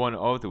 Yeah, one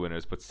of the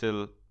winners, but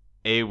still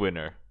a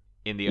winner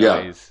in the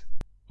eyes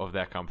of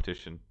that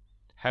competition.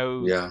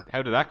 How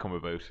did that come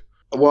about?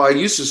 Well, I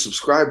used to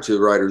subscribe to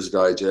Writer's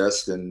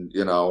Digest, and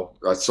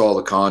I saw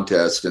the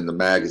contest in the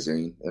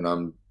magazine,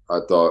 and I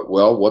thought,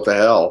 well, what the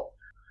hell?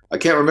 I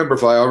can't remember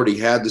if I already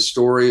had the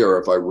story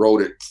or if I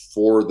wrote it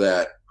for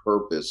that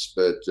purpose,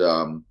 but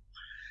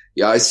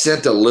I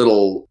sent a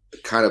little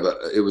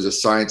it was a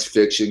science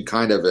fiction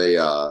kind of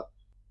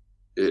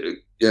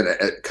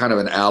kind of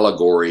an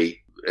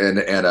allegory and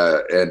an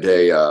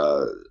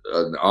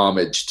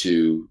homage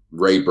to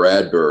Ray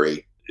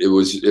Bradbury. It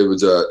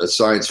was a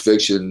science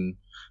fiction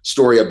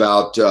story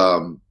about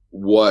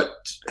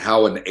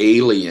how an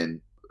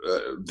alien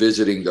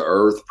visiting the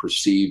Earth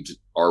perceived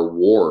our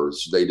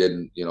wars. They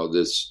didn't,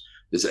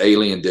 this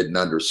alien didn't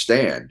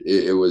understand.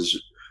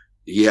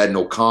 He had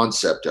no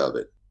concept of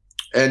it,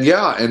 and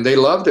they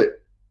loved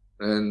it,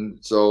 and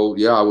so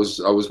I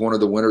was one of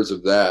the winners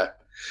of that.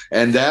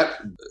 And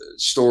that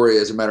story,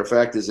 as a matter of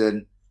fact, is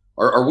in.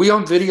 Are we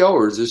on video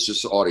or is this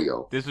just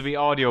audio? This would be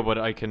audio, but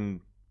I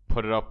can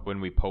put it up when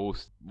we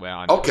post.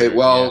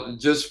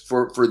 Just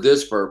for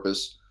this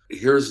purpose,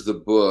 here's the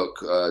book,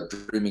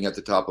 "Dreaming at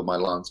the Top of My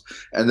Lungs,"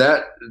 and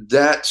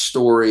that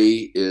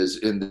story is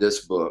in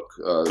this book,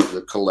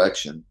 the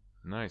collection.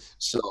 Nice.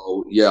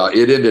 So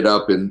it ended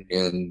up in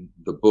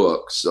the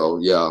book. So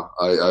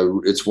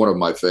it's one of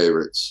my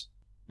favorites.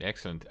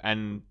 Excellent.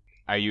 And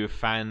are you a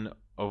fan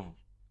of?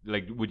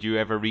 Like, would you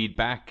ever read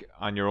back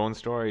on your own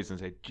stories and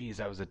say, geez,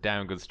 that was a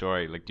damn good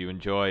story? Like, do you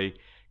enjoy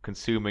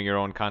consuming your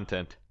own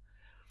content?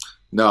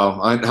 No,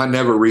 I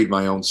never read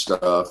my own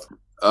stuff.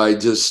 I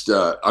just,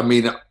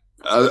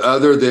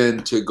 other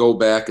than to go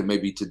back and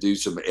maybe to do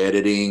some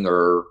editing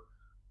or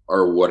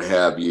what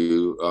have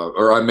you,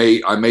 or I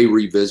may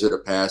revisit a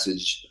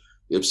passage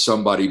if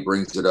somebody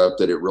brings it up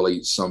that it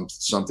really,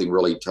 something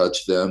really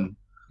touched them.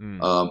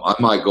 I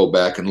might go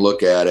back and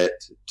look at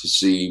it to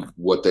see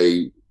what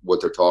they're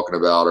talking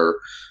about,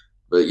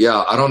 but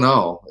I don't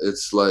know.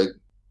 It's like,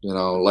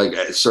 like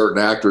certain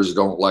actors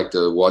don't like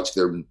to watch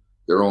their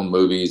own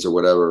movies or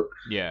whatever.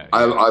 Yeah.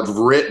 I've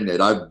written it.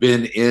 I've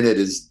been in it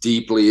as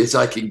deeply as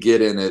I can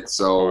get in it.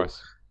 So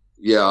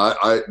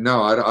I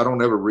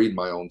don't ever read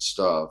my own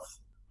stuff.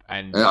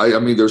 And I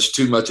mean, there's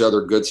too much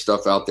other good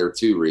stuff out there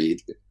to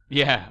read.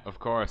 Yeah, of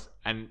course.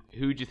 And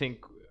who do you think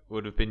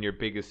would have been your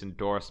biggest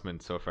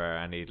endorsement so far?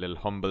 Any little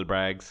humble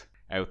brags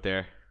out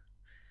there?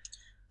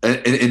 An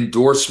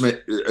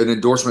endorsement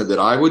that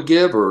I would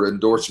give, or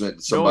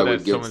endorsement somebody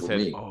would give for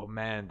me? Oh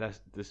man,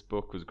 this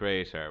book was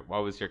great. Or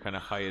what was your kind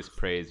of highest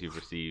praise you've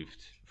received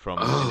from?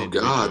 Oh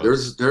God,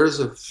 there's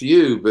a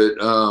few, but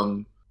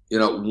one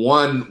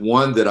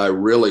that I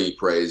really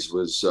praised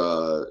was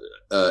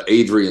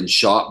Adrian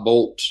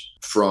Shotbolt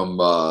from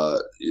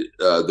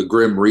the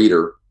Grim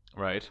Reader.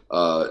 Right.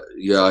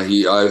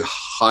 I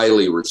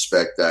highly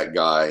respect that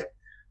guy.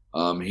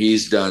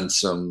 He's done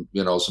some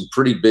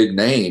pretty big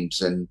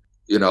names, and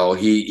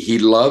he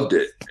loved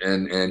it,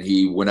 and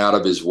he went out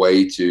of his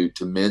way to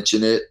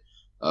mention it.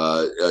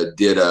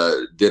 Did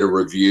a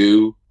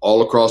review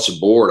all across the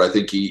board. I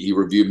think he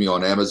reviewed me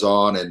on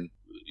Amazon, and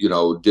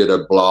did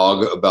a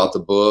blog about the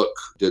book,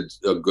 did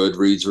a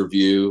Goodreads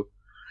review,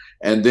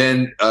 and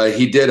then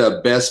he did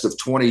a best of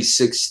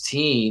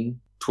 2016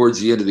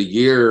 towards the end of the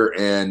year,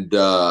 and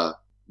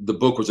the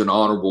book was an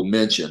honorable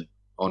mention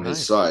on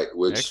his site,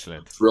 which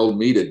thrilled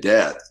me to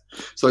death.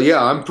 So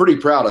I'm pretty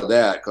proud of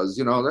that, because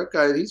that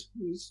guy,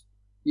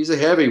 he's a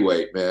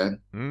heavyweight,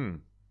 man.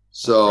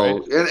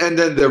 So and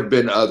then there have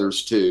been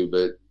others too,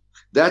 but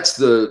that's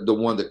the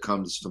one that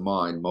comes to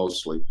mind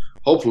mostly.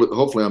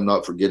 Hopefully I'm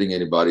not forgetting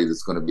anybody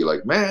that's going to be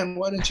like, man,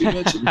 why didn't you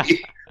mention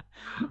me?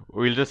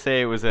 We'll just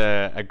say it was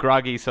a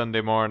groggy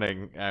Sunday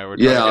morning. We're trying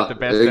to get the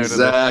best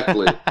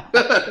exactly. Out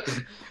of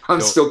it.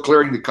 I'm still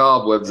clearing the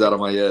cobwebs out of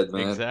my head,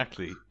 man.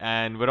 Exactly.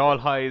 And with all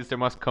highs, there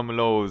must come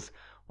lows.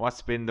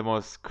 What's been the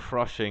most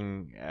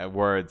crushing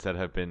words that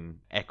have been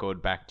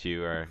echoed back to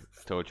you or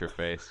told your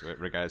face with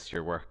regards to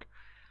your work?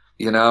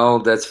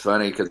 That's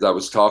funny, because I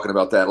was talking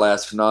about that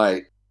last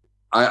night.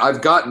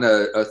 I've gotten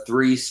a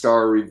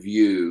 3-star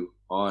review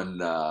on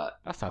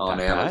Amazon.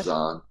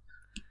 Bad.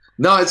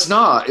 No, it's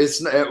not.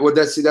 It's not. Well,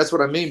 that's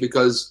what I mean,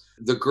 because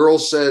the girl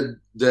said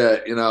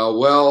that,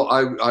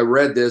 I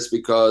read this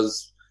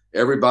because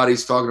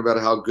everybody's talking about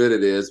how good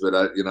it is,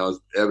 but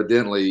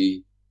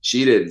evidently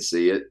she didn't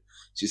see it.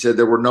 she said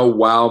there were no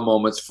wow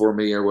moments for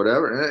me or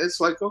whatever. And it's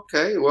like,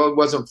 okay, well, it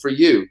wasn't for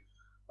you.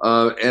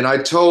 And I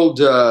told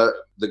the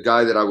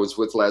guy that I was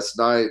with last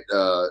night,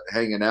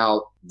 hanging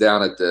out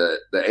down at the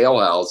ale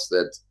house,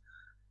 that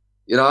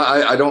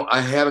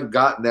I haven't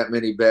gotten that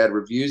many bad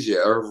reviews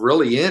yet, or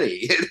really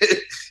any.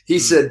 He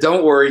said,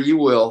 "Don't worry, you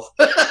will."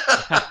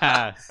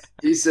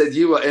 He said,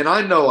 "You will," and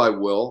I know I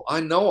will.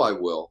 I know I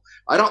will.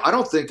 I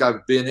don't think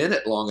I've been in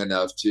it long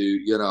enough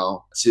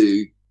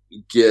to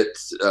get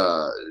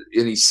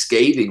any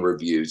scathing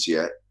reviews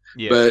yet.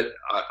 Yeah. But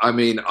I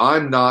mean,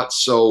 I'm not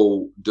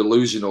so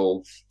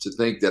delusional to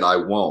think that I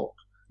won't.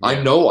 Yeah.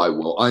 I know I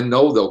will. I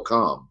know they'll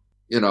come.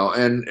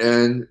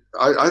 And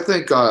I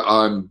think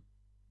I'm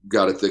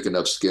got a thick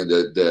enough skin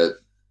that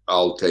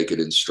I'll take it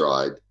in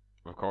stride.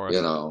 Of course.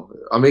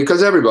 I mean,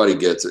 because everybody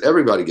gets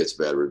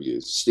bad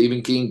reviews.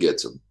 Stephen King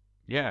gets them.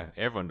 Yeah,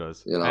 everyone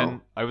does.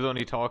 And I was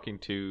only talking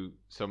to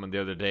someone the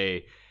other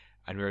day,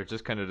 and we were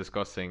just kind of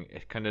discussing,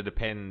 it kind of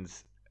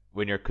depends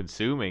when you're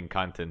consuming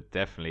content,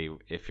 definitely,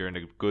 if you're in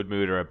a good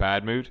mood or a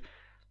bad mood.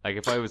 Like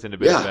if I was in a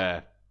bit of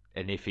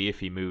an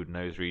iffy mood and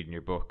I was reading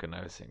your book and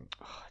I was saying,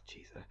 oh,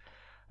 jeez,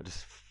 I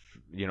just,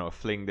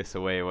 fling this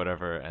away or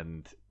whatever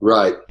and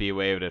be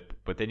away with it.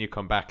 But then you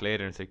come back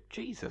later and say,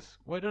 Jesus,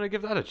 why don't I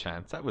give that a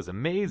chance? That was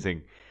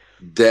amazing.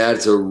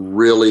 That's a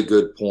really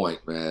good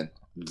point, man.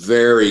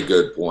 Very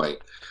good point.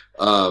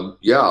 The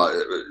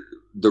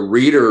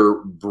reader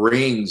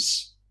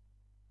brings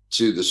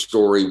to the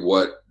story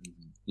what,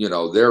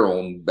 their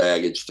own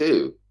baggage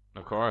too.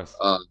 Of course.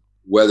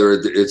 Whether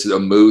it's a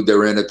mood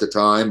they're in at the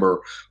time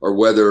or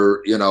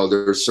whether,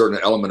 there's a certain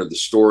element of the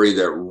story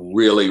that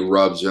really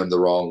rubs them the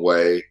wrong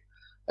way.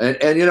 And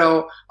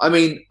I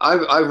mean,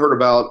 I've heard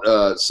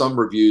about some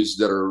reviews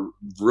that are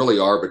really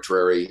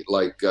arbitrary,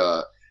 like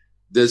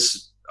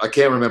this. I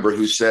can't remember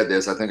who said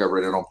this. I think I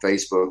read it on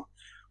Facebook.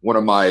 One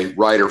of my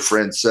writer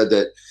friends said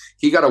that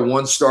he got a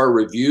 1-star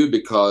review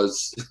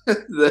because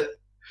the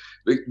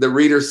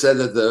reader said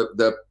that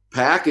the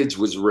package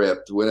was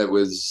ripped when it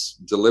was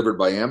delivered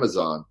by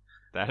Amazon.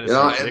 That is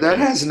and that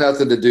has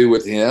nothing to do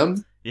with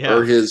him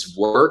or his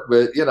work,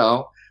 but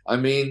I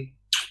mean,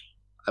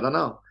 I don't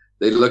know.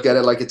 They look at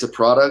it like it's a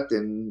product,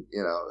 and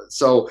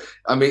so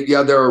I mean,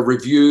 there are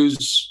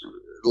reviews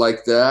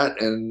like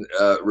that, and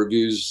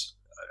reviews.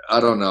 I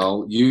don't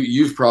know.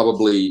 You've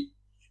probably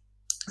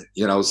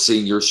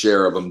seen your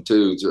share of them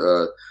too.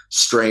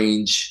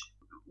 Strange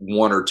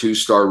 1 or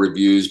 2-star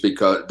reviews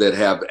that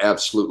have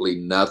absolutely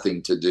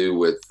nothing to do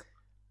with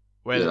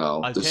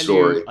the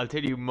story. I'll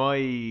tell you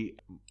my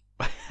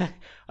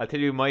I'll tell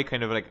you my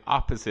kind of like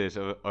opposite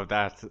of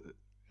that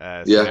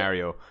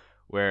scenario,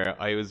 where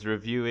I was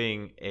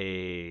reviewing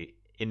a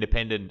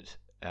independent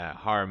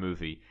horror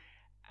movie,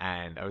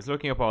 and I was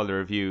looking up all the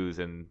reviews,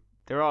 and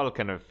they're all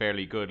kind of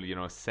fairly good,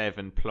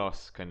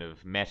 7+ kind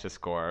of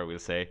Metascore, we'll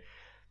say.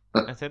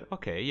 I said,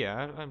 okay,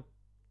 yeah,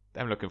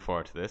 I'm looking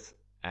forward to this,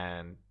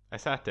 and I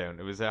sat down.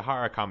 It was a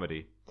horror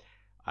comedy.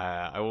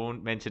 I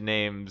won't mention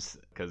names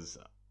because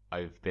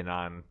I've been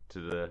on to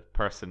the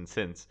person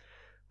since,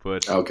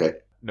 but okay,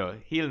 no,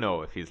 he'll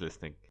know if he's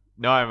listening.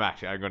 No, I'm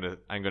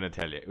gonna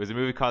tell you. It was a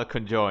movie called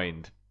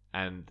Conjoined,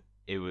 and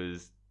it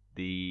was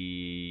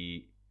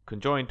the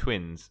conjoined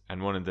twins,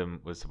 and one of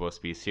them was supposed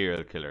to be a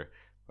serial killer.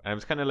 And it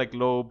was kind of like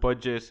low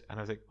budget, and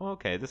I was like, oh,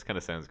 okay, this kind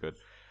of sounds good.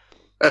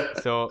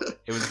 So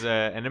it was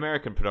an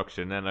American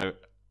production, and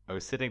I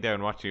was sitting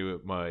down watching it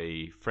with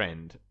my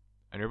friend,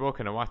 and we were both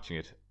kind of watching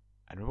it,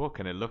 and we were both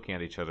kind of looking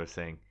at each other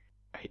saying,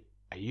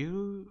 are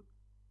you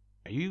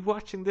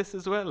watching this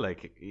as well?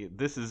 Like,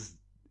 this is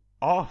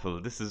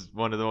awful. This is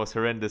one of the most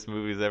horrendous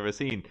movies I've ever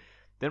seen.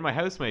 Then my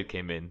housemate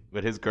came in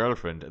with his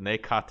girlfriend, and they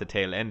caught the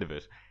tail end of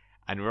it,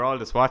 and we're all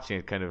just watching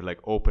it kind of like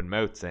open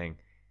mouth saying,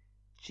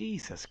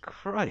 Jesus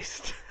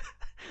Christ,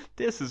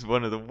 this is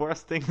one of the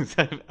worst things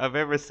I've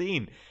ever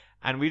seen.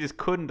 And we just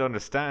couldn't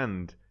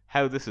understand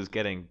how this was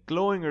getting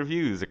glowing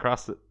reviews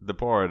across the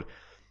board.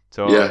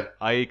 So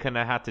I kind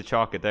of had to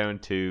chalk it down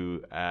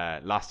to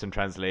lost in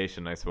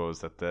translation, I suppose,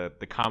 that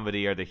the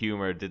comedy or the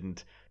humor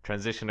didn't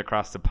transition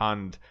across the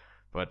pond.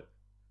 But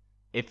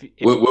if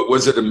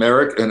was it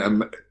American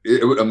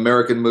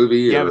movie?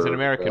 Yeah, it was an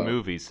American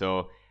movie.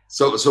 So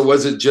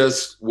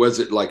was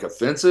it like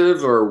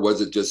offensive, or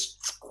was it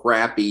just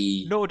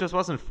crappy? No, it just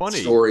wasn't funny.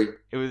 Story.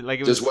 It was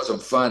like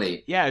wasn't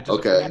funny. Yeah,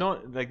 okay.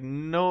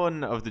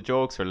 None of the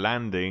jokes were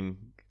landing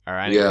or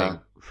anything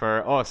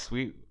for us.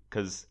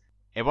 Because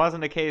it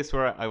wasn't a case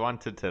where I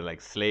wanted to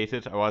like slate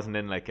it. I wasn't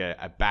in like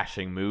a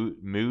bashing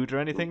mood or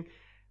anything.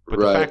 But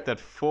the fact that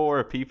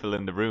 4 people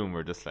in the room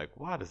were just like,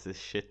 "What is this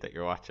shit that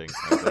you're watching?"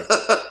 I was like,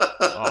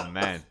 "Oh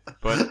man!"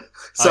 But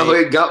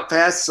it got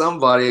past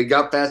somebody. It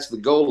got past the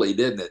goalie,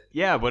 didn't it?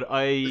 Yeah, but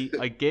I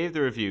gave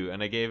the review,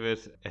 and I gave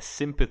it a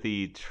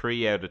sympathy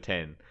 3 out of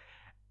 10.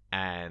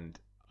 And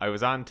I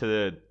was on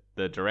to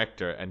the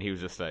director, and he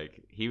was just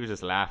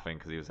laughing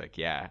because he was like,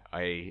 "Yeah,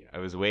 I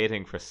was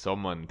waiting for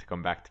someone to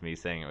come back to me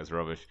saying it was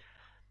rubbish,"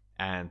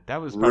 and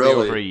that was probably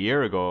over a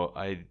year ago.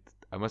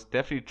 I must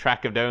definitely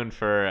track him down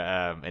for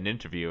an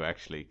interview,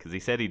 actually, because he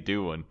said he'd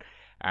do one.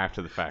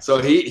 after the fact.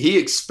 So he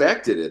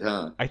expected it,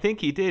 huh? I think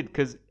he did,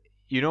 because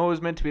it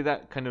was meant to be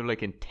that kind of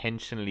like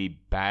intentionally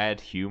bad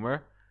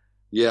humor.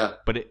 Yeah.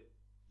 But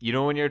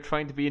when you're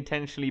trying to be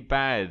intentionally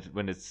bad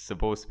when it's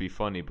supposed to be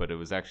funny, but it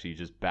was actually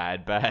just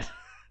bad.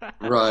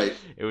 Right.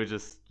 It was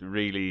just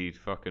really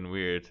fucking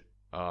weird.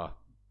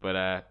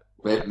 But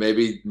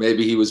maybe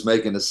he was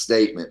making a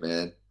statement,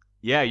 man.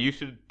 Yeah, you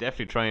should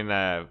definitely try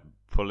and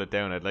pull it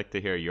down. I'd like to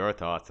hear your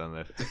thoughts on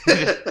it,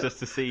 just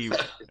to see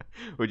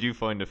would you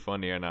find it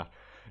funny or not.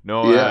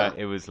 No, Yeah.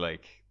 It was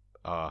like,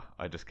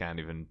 I just can't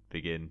even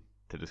begin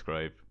to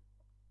describe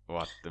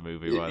what the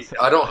movie was.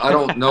 I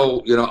don't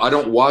know. I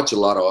don't watch a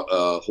lot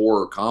of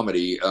horror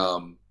comedy.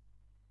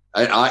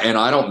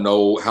 I don't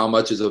know how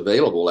much is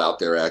available out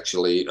there.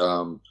 Actually,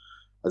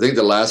 I think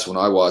the last one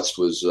I watched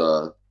was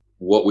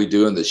What We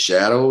Do in the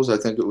Shadows. I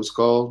think it was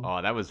called.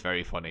 Oh, that was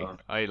very funny.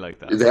 I like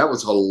that. That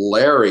was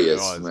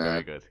hilarious, oh, it's man.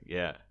 very good.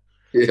 Yeah.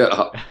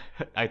 Yeah.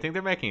 I think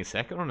they're making a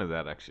second one of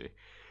that, actually.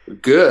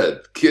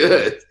 Good.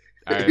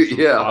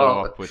 Yeah.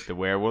 Follow up with the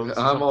werewolves.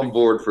 I'm on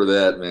board for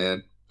that,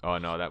 man. Oh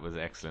no, that was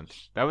excellent.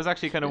 That was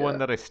actually kind of one Yeah.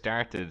 that I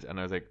started, and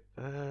I was like,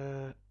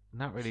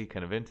 not really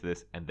kind of into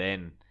this, and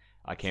then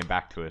I came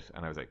back to it,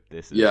 and I was like,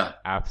 this is Yeah.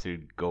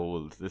 absolute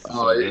gold. This is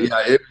Oh so good.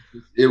 yeah,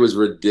 it was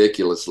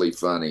ridiculously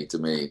funny to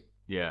me.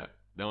 Yeah,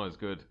 no, it's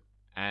good.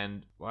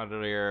 And what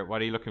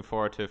are you looking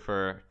forward to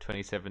for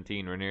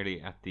 2017? We're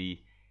nearly at the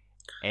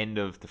end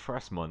of the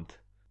first month.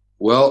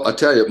 Well, I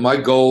tell you, my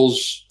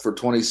goals for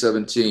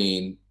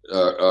 2017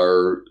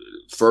 are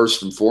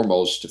first and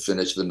foremost to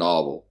finish the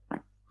novel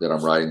that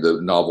I'm writing,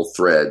 the novel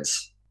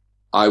Threads.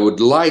 I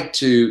would like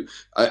to,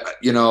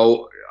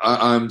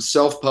 I'm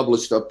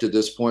self-published up to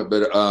this point,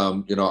 but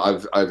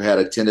I've had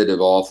a tentative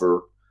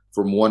offer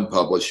from one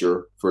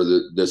publisher for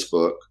this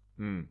book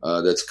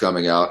that's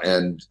coming out,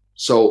 and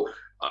so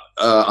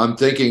I'm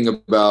thinking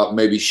about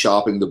maybe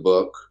shopping the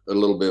book a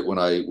little bit when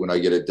I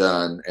get it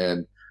done,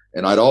 and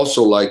I'd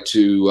also like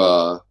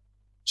to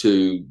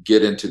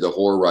get into the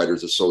Horror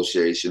Writers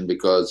Association,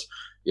 because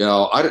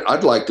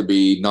I'd like to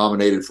be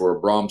nominated for a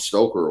Bram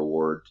Stoker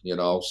Award,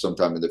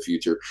 sometime in the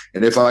future.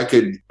 And if I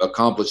could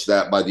accomplish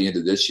that by the end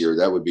of this year,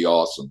 that would be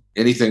awesome.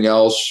 Anything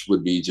else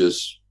would be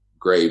just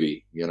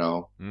gravy,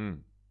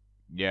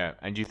 Yeah,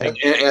 and do you think?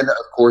 And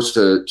of course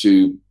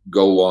to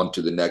go on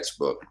to the next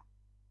book.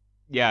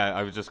 Yeah,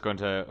 I was just going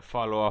to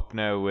follow up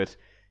now with,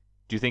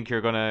 do you think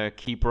you're going to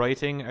keep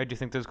writing, or do you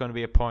think there's going to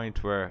be a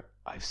point where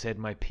I've said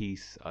my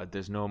piece,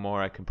 there's no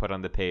more I can put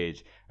on the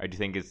page? Or do you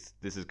think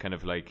this is kind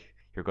of like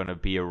you're going to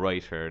be a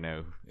writer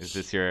now? Is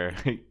this your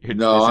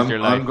No, this is your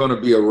life? I'm going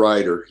to be a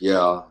writer.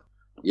 Yeah.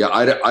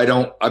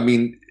 I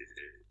mean,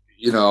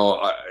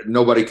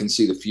 nobody can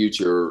see the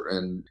future,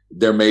 and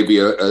there may be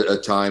a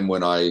time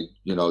when I,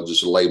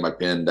 just lay my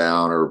pen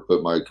down or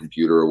put my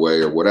computer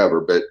away or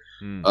whatever. But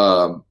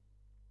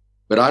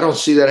I don't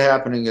see that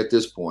happening at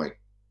this point.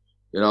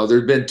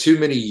 There've been too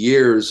many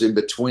years in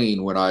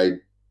between when I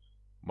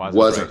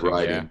wasn't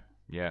writing.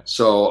 Yeah.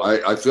 So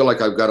I feel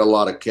like I've got a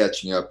lot of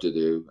catching up to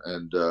do,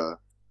 and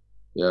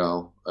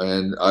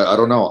and I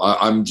don't know.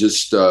 I'm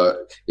just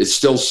it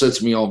still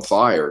sets me on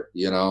fire,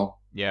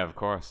 Yeah, of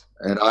course.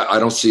 and I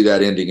don't see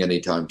that ending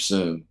anytime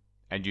soon.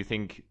 And do you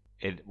think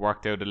it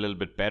worked out a little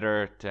bit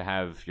better to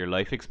have your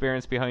life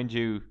experience behind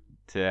you,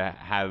 to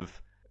have,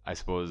 I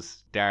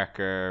suppose,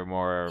 darker,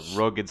 more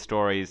rugged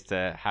stories,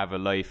 to have a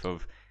life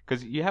of,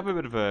 because you have a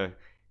bit of a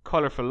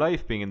colorful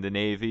life being in the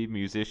Navy,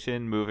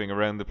 musician, moving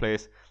around the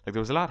place. Like,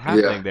 there was a lot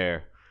happening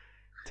there.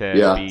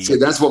 See,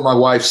 that's what my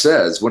wife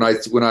says when I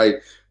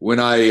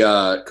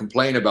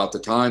complain about the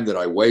time that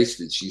I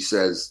wasted. She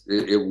says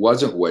it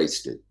wasn't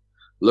wasted.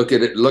 Look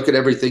at it. Look at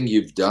everything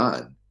you've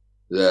done.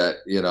 That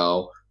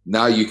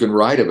now you can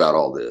write about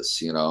all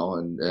this.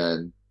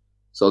 And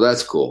so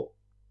that's cool.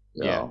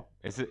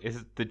 Is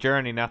it the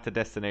journey, not the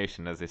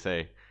destination, as they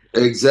say?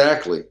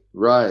 Exactly.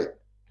 Right.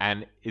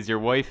 And is your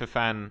wife a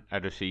fan, or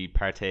does she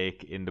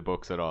partake in the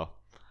books at all?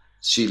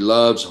 She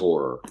loves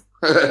horror.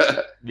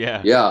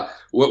 Yeah. Yeah.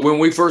 When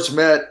we first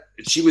met,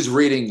 she was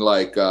reading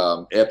like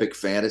epic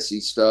fantasy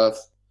stuff.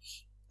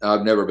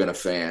 I've never been a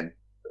fan.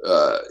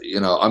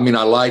 I mean,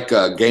 I like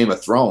Game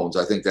of Thrones.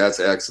 I think that's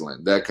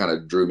excellent. That kind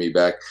of drew me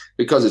back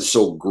because it's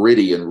so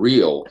gritty and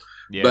real.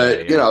 Yeah,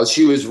 But, yeah.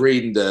 she was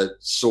reading the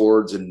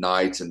swords and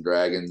knights and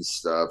dragons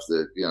stuff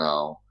that,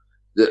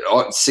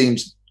 that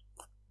seems,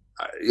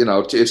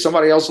 if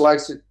somebody else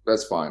likes it,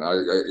 that's fine.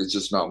 It's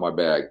just not my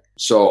bag.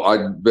 So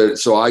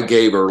I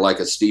gave her like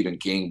a Stephen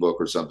King book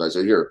or something. I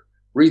said, here,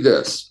 read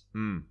this.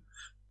 And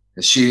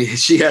she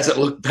hasn't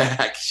looked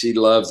back. She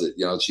loves it.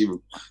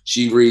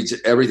 She reads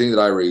everything that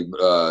I read.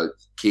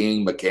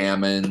 King,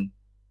 McCammon,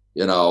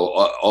 a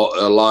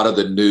lot of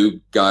the new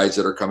guys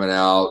that are coming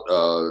out.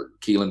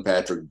 Keelan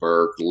Patrick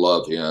Burke,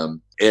 love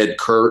him. Ed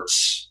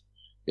Kurtz.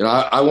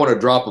 I want to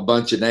drop a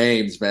bunch of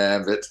names,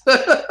 man, but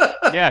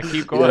Yeah,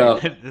 keep going.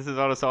 This is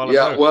what it's all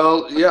about.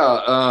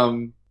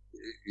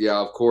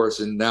 Of course.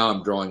 And now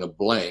I'm drawing a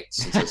blank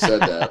since I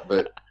said that,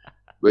 but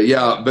But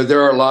yeah, but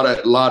there are a lot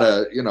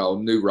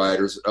of new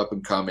writers up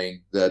and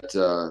coming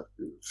that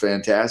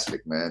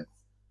fantastic, man.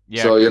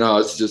 Yeah, So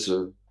it's just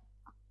a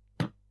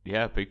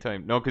yeah, big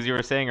time. No, because you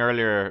were saying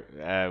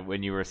earlier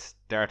when you were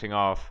starting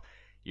off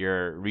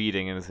your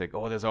reading, and it's like,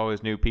 oh, there's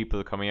always new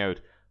people coming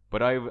out.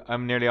 But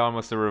I'm nearly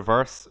almost the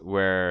reverse,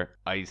 where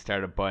I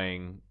started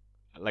buying,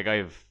 like, I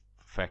have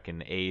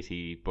fucking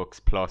 80 books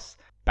plus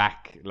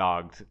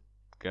backlogged.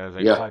 I was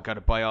like, yeah. oh, I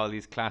gotta buy all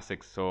these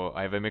classics. So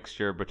I have a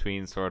mixture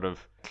between sort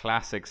of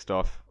classic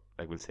stuff,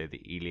 like we'll say the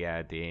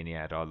Iliad, the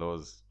Aeneid, all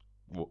those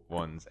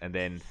ones, and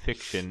then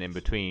fiction in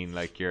between,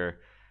 like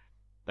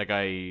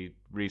I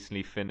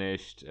recently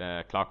finished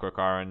Clockwork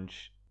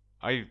Orange.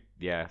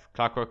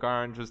 Clockwork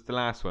Orange was the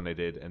last one I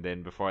did, and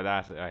then before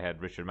that I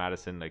had Richard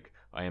Madison, like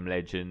I Am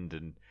Legend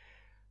and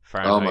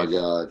Oh my Fahrenheit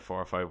God.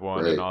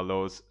 451 Great. and all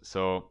those.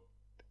 So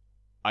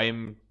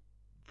I'm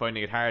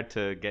finding it hard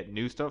to get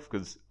new stuff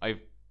because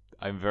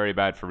I'm very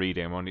bad for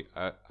reading.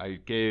 I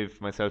gave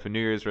myself a New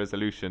Year's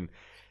resolution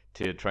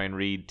to try and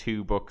read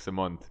 2 books a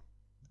month.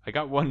 I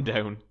got one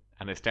down,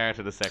 and I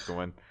started the second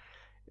one.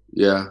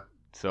 Yeah.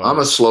 So I'm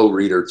a slow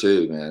reader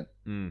too,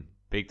 man.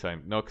 big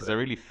time. No, because I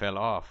really fell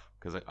off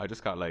because I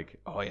just got like,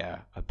 oh yeah,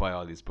 I buy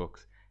all these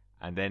books,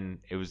 and then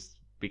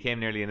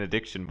became nearly an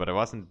addiction. But I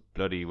wasn't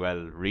bloody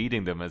well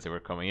reading them as they were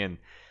coming in,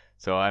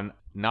 so I'm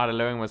not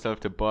allowing myself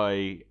to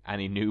buy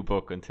any new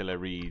book until I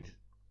read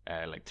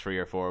like 3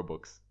 or 4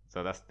 books.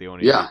 So that's the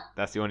only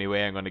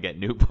way I'm going to get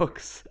new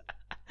books.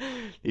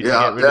 Need to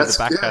get rid of the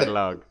back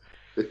catalog.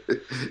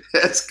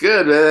 That's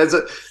good, man.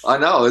 I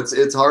know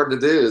it's hard to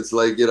do. It's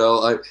like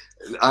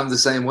I'm the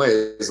same way.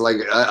 It's like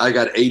I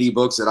got 80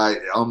 books that I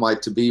on my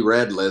to be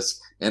read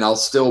list, and I'll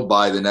still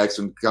buy the next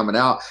one coming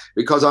out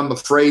because I'm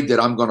afraid that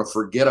I'm going to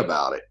forget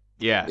about it.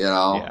 Yeah,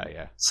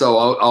 yeah. So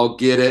I'll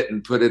get it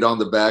and put it on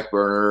the back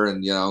burner,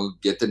 and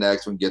get the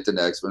next one,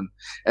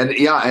 and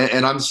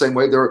and I'm the same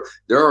way. There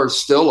are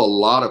still a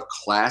lot of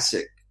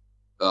classic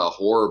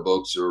horror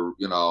books, or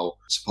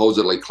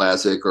supposedly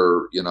classic,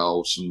 or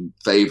some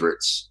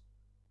favorites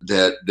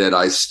that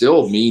I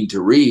still mean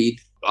to read.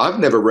 I've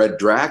never read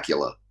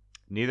Dracula.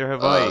 Neither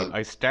have I.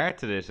 I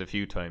started it a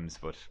few times,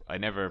 but I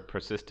never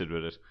persisted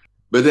with it.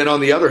 But then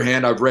on the other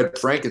hand, I've read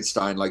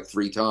Frankenstein like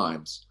 3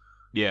 times.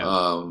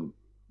 Yeah.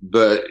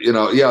 But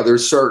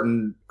there's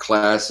certain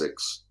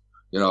classics,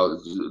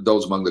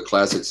 those among the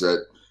classics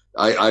that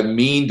I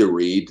mean to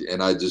read,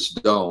 and I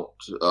just don't.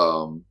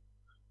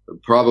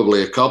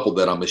 Probably a couple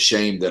that I'm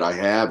ashamed that I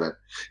haven't.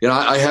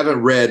 I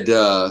haven't read.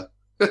 I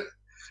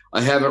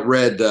haven't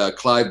read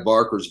Clive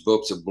Barker's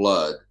Books of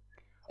Blood.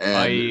 And,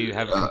 I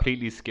have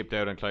completely skipped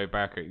out on Clive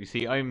Barker. You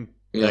see, I'm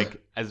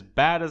like, as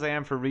bad as I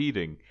am for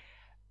reading,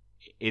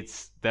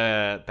 it's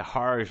the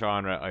horror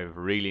genre I've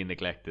really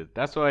neglected.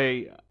 That's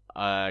why,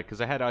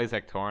 because I had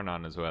Isaac Thorne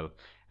on as well,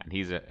 and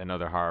he's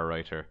another horror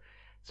writer.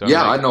 So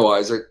I know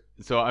Isaac.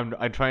 So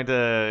I'm trying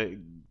to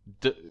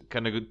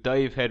kind of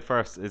dive head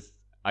first.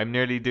 I'm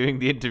nearly doing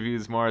the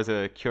interviews more as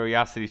a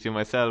curiosity to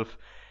myself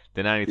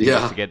than anything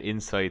else, to get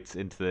insights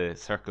into the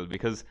circle,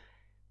 because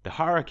the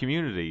horror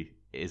community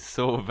is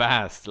so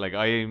vast. Like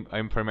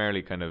I'm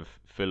primarily kind of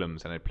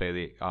films, and I play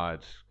the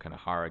odd kind of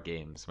horror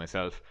games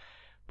myself,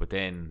 but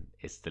then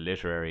it's the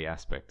literary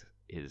aspect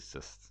is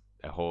just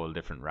a whole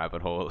different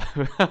rabbit hole.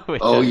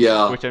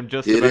 Which I'm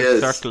just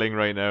circling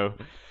right now.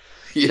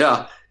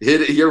 Yeah,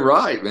 you're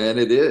right, man.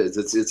 It is.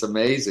 It's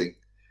amazing.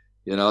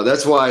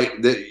 That's why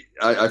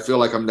I feel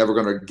like I'm never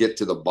going to get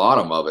to the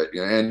bottom of it,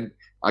 and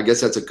I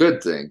guess that's a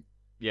good thing.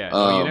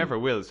 Yeah, you never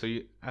will. So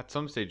at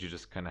some stage you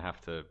just kind of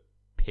have to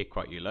pick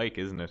what you like,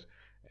 isn't it?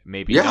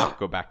 Maybe not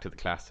go back to the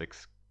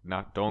classics.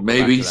 Don't.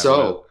 Maybe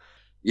so.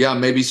 Yeah,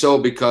 maybe so,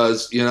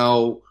 because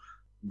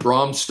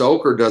Bram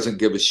Stoker doesn't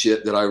give a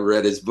shit that I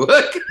read his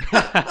book.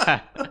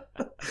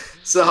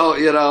 So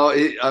he's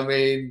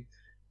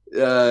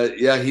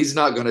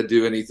not going to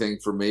do anything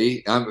for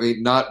me. I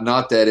mean,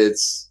 not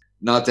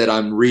that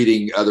I'm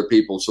reading other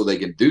people so they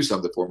can do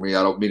something for me.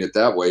 I don't mean it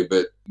that way,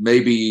 but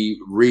maybe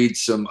read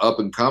some up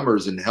and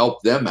comers and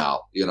help them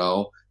out.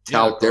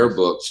 Tout their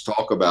books,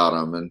 talk about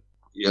them, and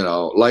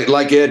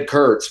like Ed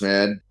Kurtz,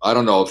 man. I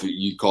don't know if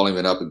you call him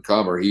an up and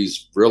comer.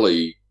 He's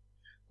really,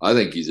 I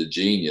think he's a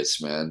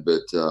genius, man.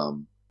 But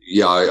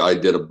I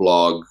did a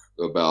blog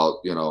about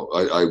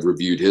I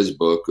reviewed his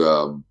book,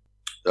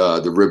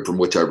 The Rib from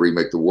Which I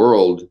Remake the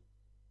World.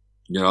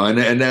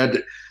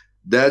 And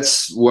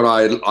that's what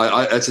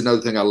that's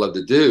another thing I love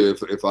to do.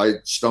 If I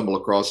stumble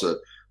across a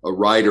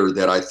writer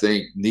that I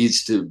think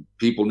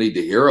people need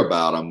to hear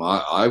about him,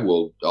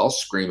 I'll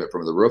scream it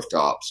from the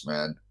rooftops,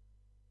 man.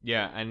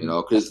 Yeah, and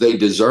because they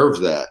deserve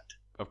that.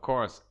 Of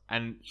course.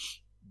 And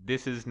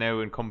this is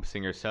now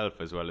encompassing yourself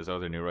as well as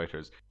other new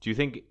writers. Do you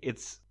think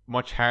it's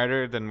much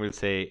harder than we'll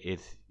say it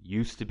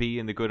used to be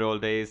in the good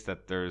old days,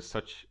 that there's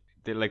such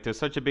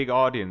a big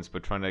audience,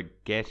 but trying to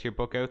get your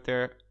book out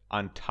there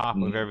on top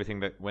of everything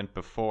that went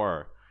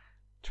before,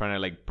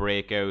 trying to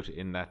break out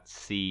in that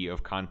sea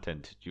of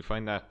content? Do you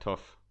find that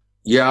tough?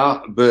 Yeah,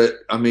 but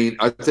I mean,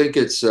 I think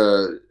it's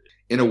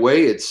in a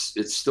way it's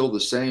still the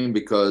same,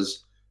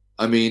 because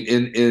I mean,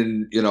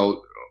 in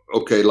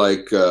okay,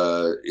 like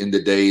in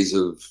the days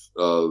of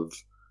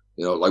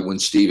like when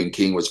Stephen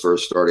King was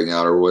first starting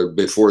out, or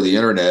before the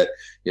internet,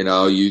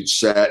 you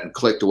sat and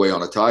clicked away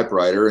on a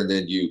typewriter, and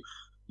then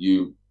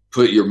you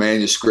put your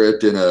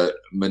manuscript in a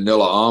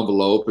manila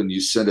envelope and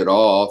you send it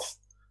off,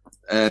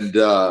 and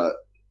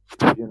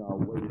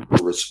waiting for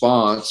a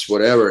response,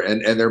 whatever.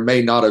 And there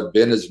may not have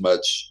been as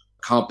much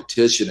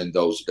competition in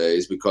those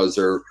days because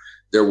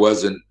there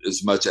wasn't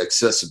as much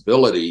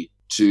accessibility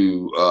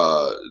to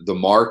the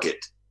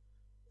market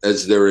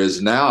as there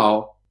is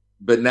now.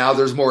 But now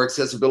there's more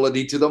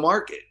accessibility to the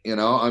market.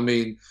 I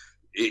mean,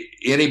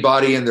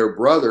 anybody and their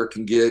brother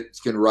can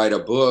write a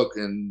book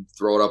and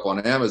throw it up on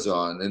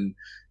Amazon, and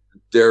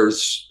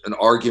there's an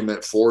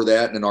argument for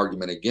that and an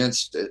argument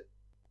against it.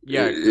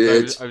 Yeah,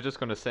 I was just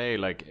going to say,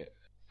 like,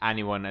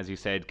 anyone, as you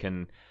said,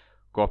 can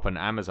go up on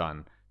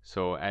Amazon.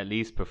 So at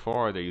least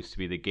before, there used to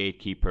be the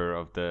gatekeeper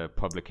of the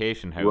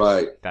publication house,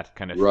 right, that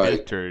kind of right,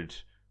 filtered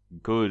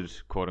good,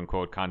 quote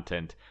unquote,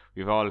 content.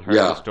 We've all heard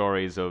yeah, the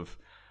stories of,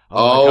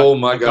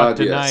 I got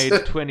denied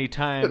yes. 20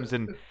 times,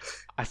 and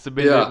I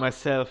submitted it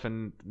myself,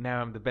 and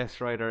now I'm the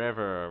best writer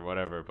ever, or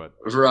whatever. But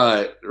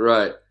right.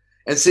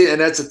 And see,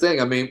 and that's the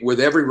thing. I mean, with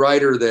every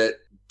writer that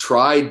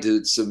tried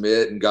to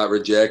submit and got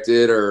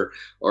rejected, or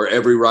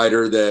every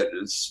writer that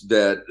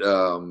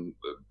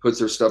puts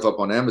their stuff up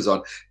on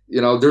Amazon,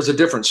 there's a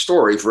different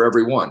story for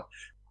everyone.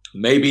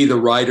 Maybe the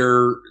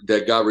writer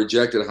that got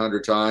rejected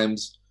 100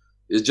 times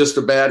is just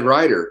a bad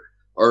writer,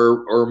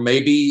 or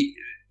maybe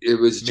it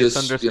was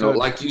just,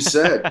 like you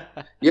said,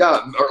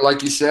 yeah, or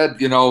like you said,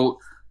 the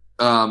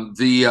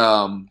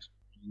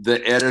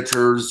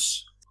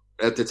editors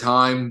at the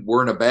time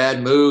were in a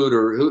bad mood,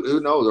 or who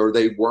knows, or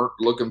they weren't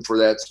looking for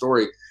that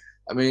story.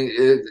 I mean,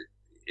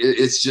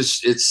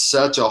 it's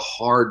such a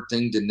hard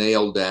thing to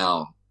nail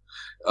down.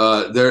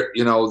 There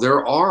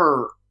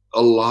are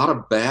a lot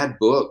of bad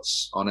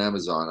books on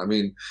Amazon. I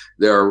mean,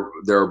 there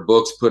are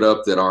books put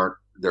up that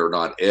they're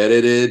not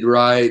edited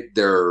right.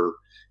 They're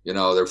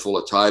full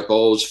of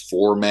typos,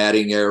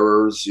 formatting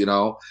errors. You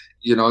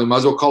might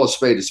as well call a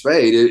spade a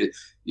spade.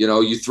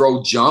 You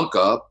throw junk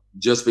up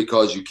just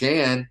because you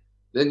can,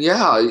 then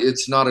yeah,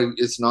 it's not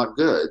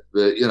good.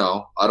 But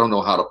I don't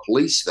know how to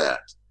police that.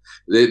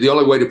 The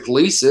only way to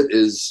police it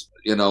is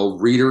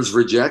readers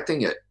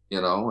rejecting it,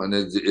 and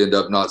it end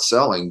up not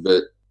selling.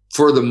 But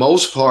for the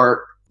most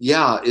part,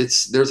 yeah,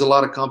 there's a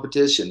lot of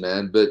competition,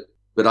 man.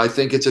 But I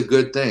think it's a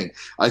good thing.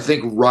 I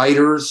think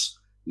writers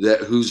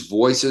whose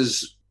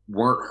voices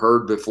weren't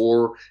heard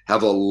before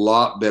have a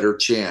lot better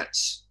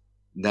chance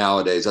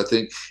nowadays. I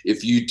think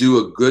if you do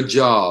a good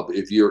job,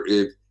 if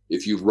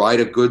you write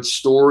a good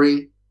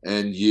story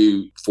and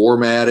you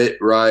format it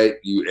right,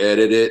 you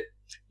edit it,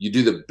 you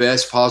do the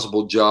best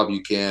possible job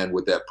you can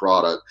with that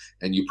product,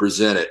 and you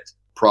present it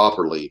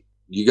properly,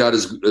 you got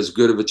as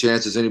good of a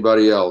chance as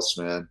anybody else,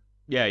 man.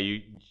 Yeah,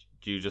 you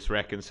just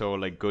reckon so?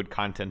 Like, good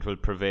content will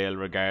prevail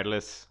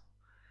regardless?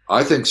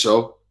 I think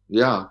so.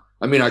 Yeah,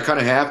 I mean, I kind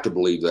of have to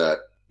believe that.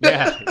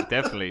 Yeah,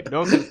 definitely.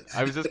 No, 'cause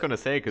I was just going to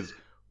say, because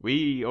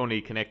we only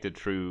connected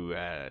through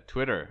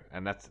Twitter,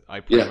 and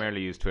I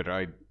primarily use Twitter.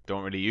 I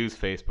don't really use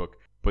Facebook.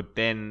 But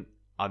then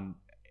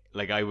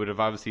I would have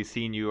obviously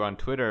seen you on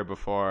Twitter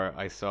before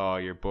I saw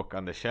your book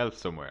on the shelf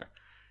somewhere.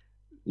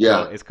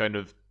 Yeah, so it's kind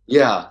of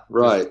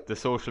right. The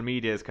social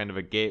media is kind of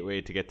a gateway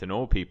to get to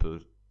know people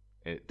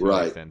to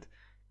an extent,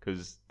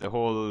 because the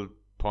whole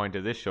point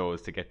of this show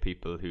is to get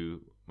people who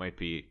might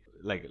be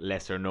like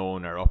lesser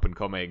known or up and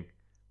coming.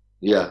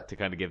 Yeah. To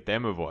kind of give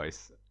them a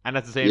voice. And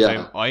at the same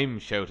time, I'm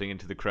shouting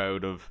into the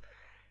crowd of,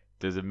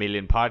 there's a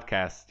million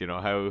podcasts,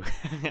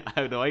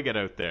 how do I get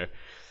out there?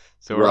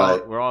 So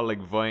we're all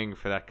like vying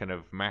for that kind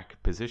of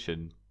market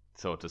position,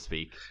 so to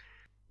speak.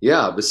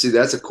 Yeah, but see,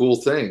 that's a cool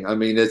thing. I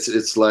mean,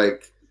 it's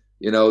like,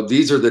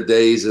 these are the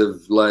days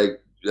of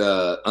like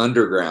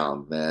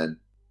underground, man.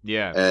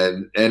 Yeah.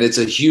 And it's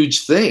a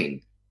huge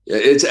thing.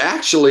 It's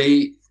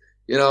actually,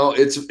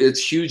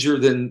 it's huger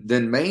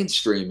than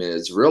mainstream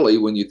is, really,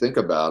 when you think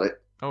about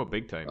it. Oh,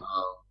 big time.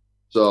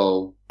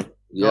 So,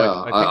 yeah.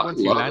 No, I think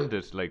once you land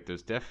it, like,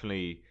 there's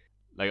definitely,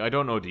 like, I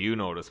don't know, do you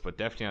notice, but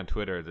definitely on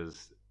Twitter,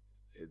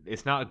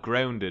 it's not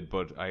grounded,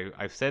 but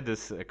I've said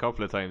this a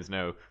couple of times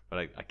now, but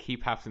I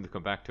keep having to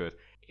come back to it.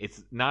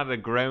 It's not a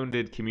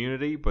grounded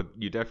community, but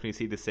you definitely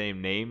see the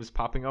same names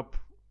popping up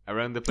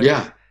around the place.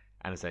 Yeah.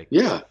 And it's like,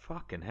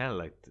 fucking hell,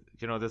 like,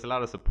 there's a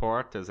lot of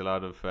support, there's a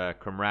lot of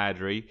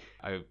camaraderie.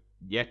 I've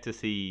yet to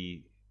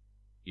see,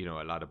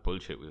 a lot of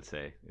bullshit, we'll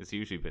say. It's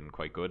usually been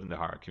quite good in the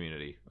horror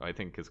community. I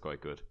think it's quite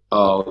good.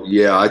 Oh,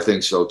 yeah, I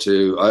think so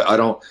too. I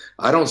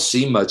don't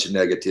see much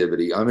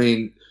negativity. I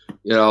mean,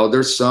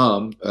 there's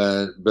some,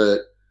 but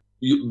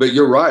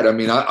you're right. I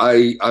mean,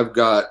 I've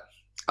got,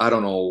 I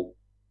don't know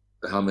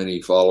how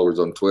many followers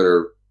on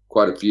Twitter,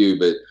 quite a few,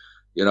 but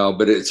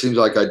it seems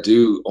like I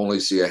do only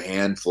see a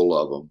handful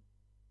of them.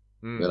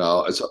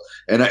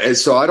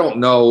 So I don't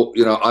know,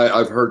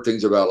 I've heard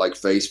things about like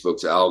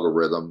Facebook's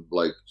algorithm,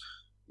 like,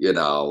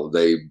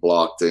 they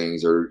block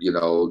things, or,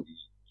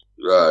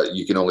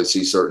 you can only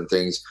see certain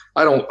things.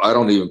 I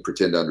don't even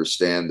pretend to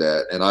understand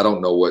that, and I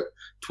don't know what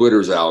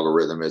Twitter's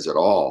algorithm is at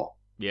all.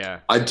 Yeah,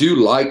 I do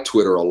like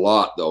Twitter a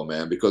lot though,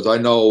 man, because I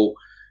know,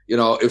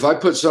 if I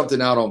put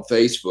something out on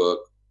Facebook,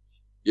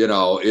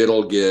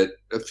 it'll get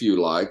a few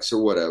likes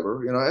or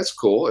whatever. That's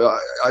cool.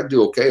 I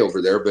do okay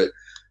over there, but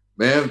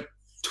man,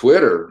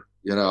 Twitter,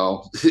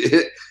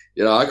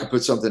 I could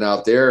put something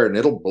out there and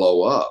it'll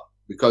blow up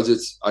because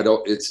it's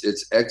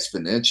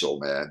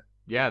exponential, man.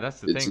 Yeah, that's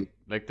the thing.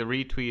 Like the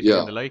retweeting Yeah.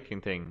 and the liking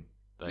thing.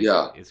 Like,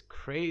 Yeah. it's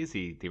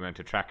crazy the amount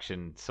of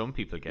traction some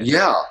people get.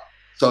 Yeah.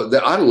 So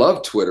I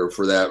love Twitter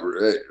for that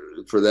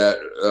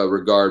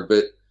regard,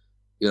 but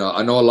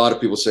I know a lot of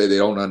people say they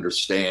don't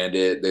understand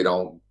it. They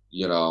don't,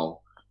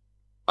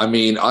 I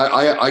mean,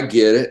 I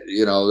get it,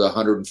 the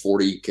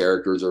 140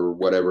 characters or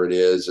whatever it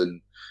is,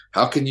 and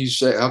how can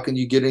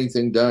you get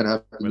anything done? How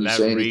can Well, you that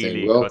say really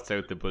anything? Well, cuts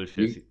out the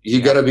bullshit.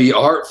 you got to be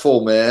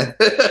artful, man.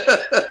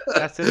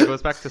 That's it. It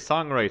goes back to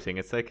songwriting.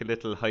 It's like a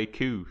little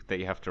haiku that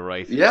you have to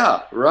write.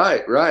 Yeah,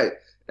 right.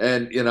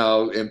 And,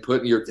 and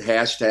putting your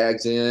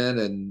hashtags in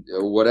and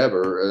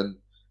whatever. And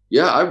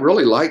yeah, I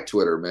really like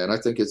Twitter, man. I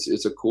think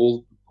it's a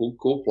cool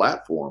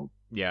platform.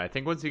 Yeah, I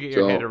think once you get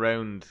your So- head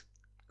around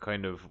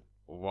kind of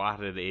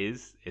what it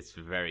is, it's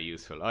very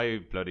useful. I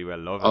bloody well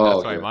love it. Oh,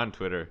 That's why I'm yeah. on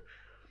Twitter.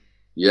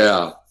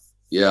 Yeah.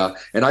 Yeah.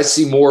 And I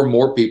see more and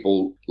more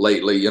people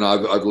lately,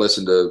 I've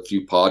listened to a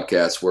few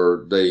podcasts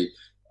where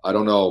I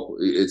don't know,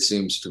 it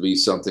seems to be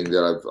something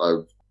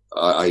that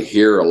I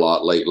hear a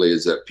lot lately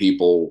is that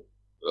people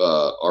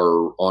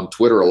are on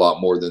Twitter a lot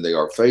more than they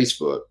are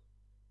Facebook.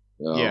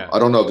 Yeah. I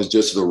don't know if it's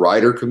just the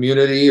writer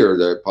community or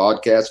the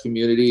podcast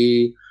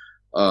community,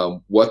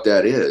 what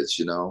that is,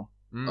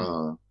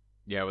 Mm.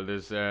 Yeah, well,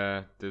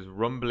 there's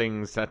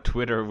rumblings that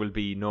Twitter will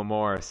be no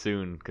more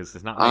soon because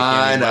it's not making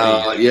I any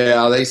know. money.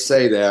 Yeah, they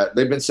say that.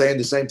 They've been saying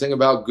the same thing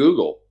about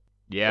Google.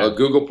 Yeah,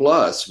 Google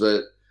Plus,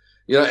 but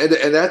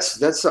and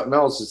that's something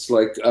else. It's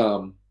like,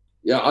 I'm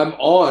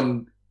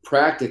on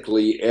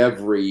practically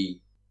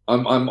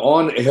I'm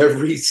on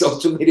every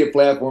social media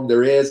platform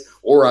there is,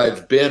 or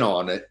I've been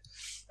on it.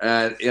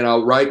 And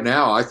right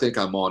now I think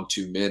I'm on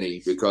too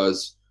many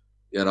because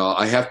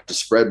I have to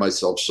spread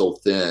myself so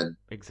thin,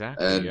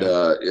 exactly. and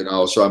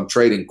yeah. so I'm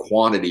trading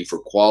quantity for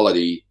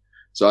quality.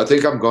 So I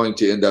think I'm going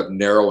to end up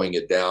narrowing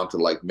it down to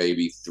like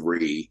maybe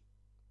 3.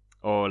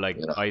 Oh, like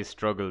I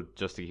struggle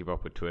just to keep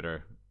up with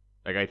Twitter.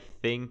 Like I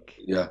think,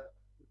 Yeah.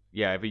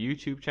 I have a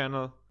YouTube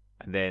channel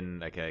and then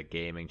like a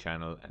gaming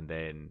channel, and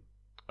then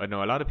I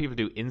know a lot of people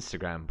do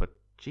Instagram, but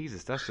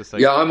Jesus, that's just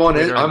like I'm on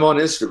Twitter I'm on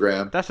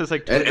Instagram. That's just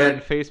like And- Twitter and,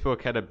 and-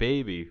 Facebook had a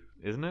baby,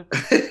 isn't it?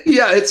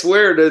 Yeah, it's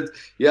weird.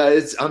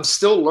 I'm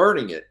still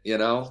learning it.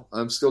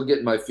 I'm still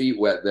getting my feet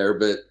wet there,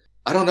 but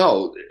I don't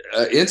know.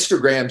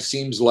 Instagram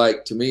seems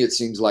like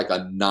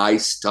a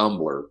nice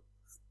Tumblr.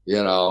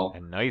 A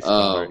nice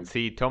Tumblr. Um,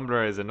 See,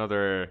 Tumblr is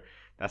another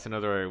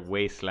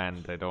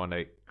wasteland I don't want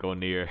to go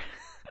near.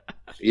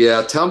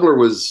 Yeah, Tumblr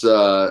was.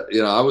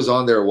 I was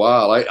on there a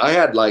while. I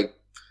had like,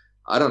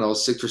 I don't know,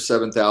 6,000 or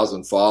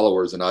 7,000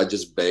 followers, and I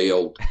just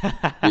bailed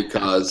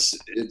because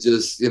it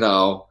just,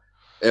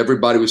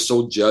 everybody was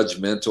so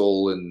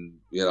judgmental, and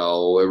it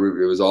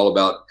was all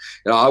about.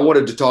 I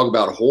wanted to talk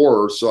about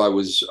horror, so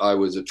I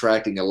was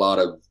attracting a lot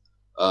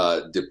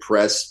of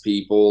depressed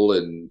people,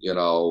 and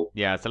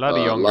Yeah, it's a lot of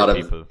a younger lot of-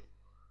 people.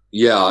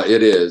 yeah,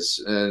 it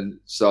is, and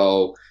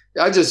so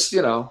I just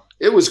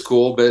it was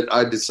cool, but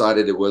I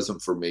decided it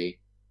wasn't for me,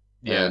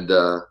 Yeah. and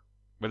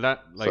Well,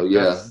 So,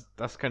 yeah.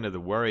 that's kind of the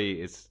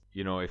worry. Is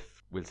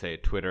if we'll say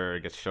Twitter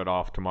gets shut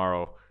off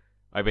tomorrow,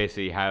 I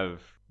basically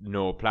have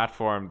no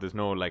platform. There's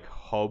no like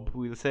hub,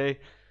 we'll say,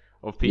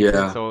 of people.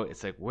 Yeah. So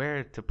it's like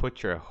where to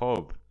put your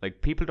hub.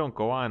 Like people don't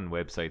go on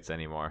websites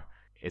anymore.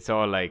 It's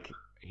all like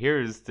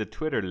here's the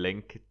Twitter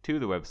link to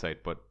the website,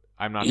 but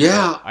I'm not.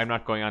 Yeah. I'm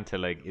not going on to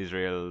like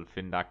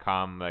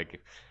israelfin.com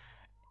like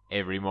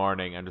every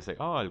morning. I'm just like,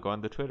 oh, I'll go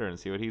on the Twitter and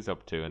see what he's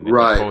up to, and then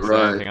Right, post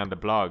right. anything on the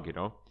blog.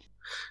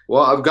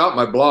 well, I've got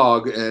my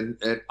blog, and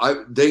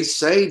they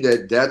say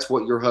that's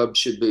what your hub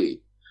should be.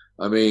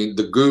 I mean,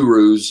 the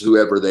gurus,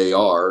 whoever they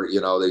are,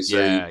 they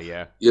say,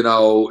 Yeah.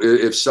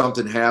 if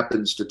something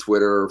happens to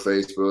Twitter or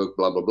Facebook,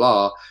 blah, blah,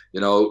 blah,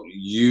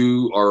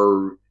 you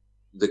are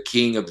the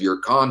king of your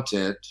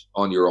content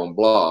on your own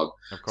blog.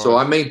 Of course. So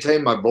I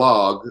maintain my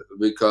blog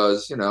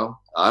because,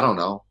 I don't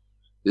know.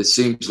 It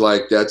seems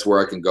like that's where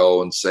I can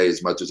go and say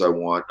as much as I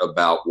want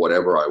about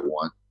whatever I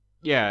want.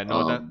 Yeah,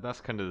 no, Um, that's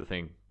kind of the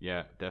thing.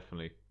 Yeah,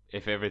 definitely.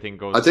 If everything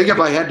goes, I think if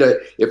I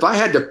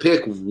had to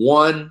pick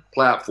one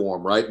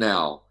platform right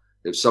now,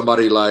 if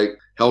somebody like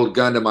held a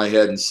gun to my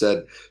head and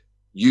said,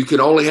 you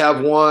can only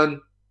have one,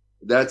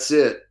 that's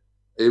it.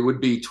 It would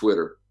be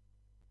Twitter.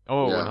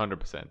 oh, yeah.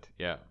 100%.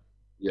 Yeah,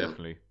 Yeah.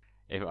 definitely.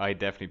 If I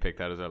definitely pick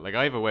that as well. Like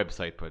I have a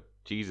website, but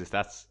Jesus,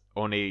 that's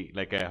only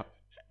like a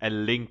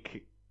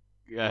link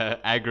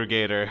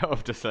aggregator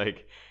of just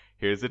like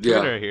here's the Yeah.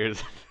 Twitter,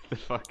 here's the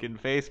fucking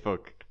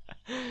Facebook.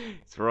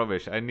 It's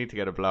rubbish. I need to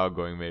get a blog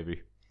going,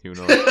 maybe. Who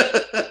knows?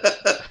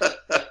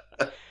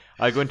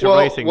 I'll go into Well,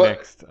 writing what-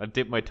 next. I'll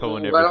dip my toe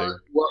in Well, everything.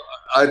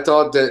 I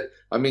thought that.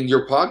 I mean,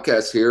 your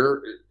podcast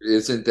here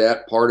isn't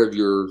that part of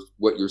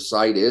what your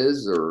site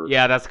is, or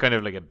Yeah, that's kind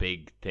of like a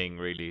big thing,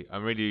 really.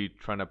 I'm really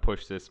trying to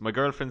push this. My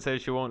girlfriend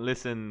says she won't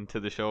listen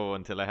to the show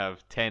until I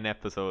have 10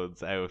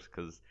 episodes out,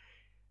 because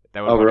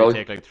that would Oh, probably really?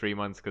 take like 3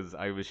 months, because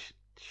I was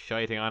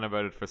shiting on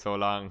about it for so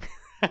long.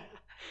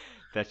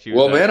 that she was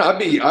Well, like,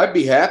 man, I'd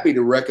be happy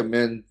to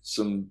recommend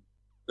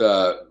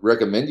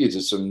you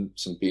to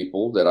some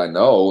people that I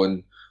know,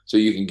 and so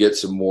you can get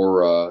some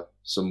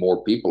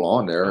more people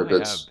on there. oh, yeah,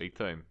 That's big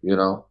time.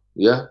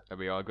 yeah, That'd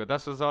be all good.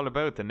 That's what it's all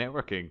about, the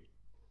networking.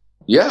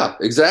 yeah,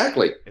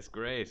 exactly. It's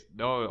great.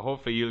 No,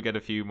 hopefully you'll get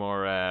a few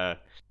more,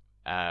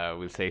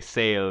 we'll say,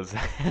 sales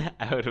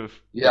out of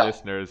the Yeah.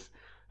 listeners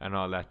and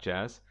all that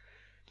jazz.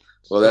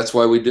 Well, that's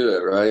why we do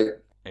it, right?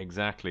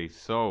 Exactly.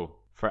 So,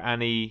 for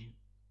any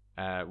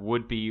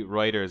would-be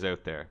writers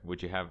out there,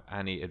 would you have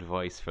any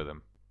advice for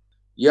them?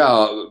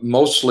 Yeah,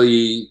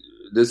 mostly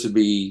this would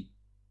be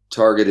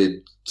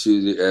targeted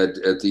to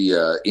at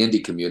the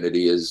indie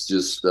community. Is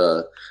just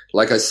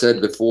like I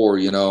said before.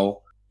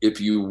 If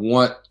you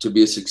want to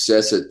be a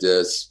success at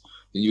this,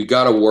 then you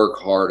got to work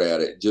hard at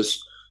it.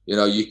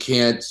 You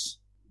can't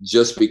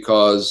just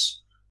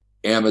because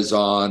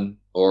Amazon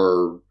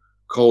or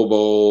Kobo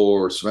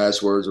or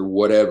Smashwords or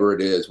whatever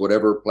it is,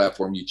 whatever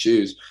platform you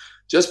choose,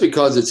 just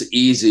because it's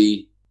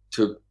easy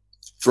to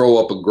throw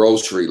up a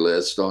grocery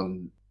list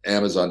on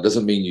Amazon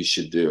doesn't mean you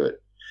should do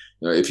it.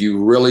 If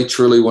you really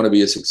truly want to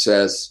be a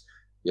success,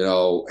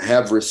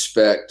 have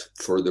respect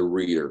for the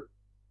reader,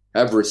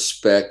 have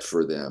respect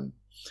for them,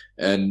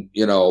 and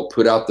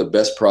put out the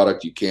best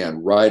product you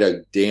can. Write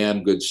a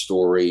damn good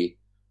story,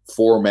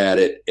 format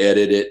it,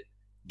 edit it,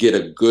 get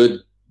a good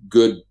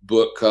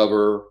book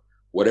cover,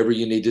 whatever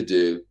you need to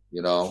do.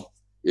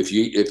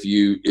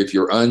 If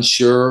you're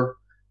unsure,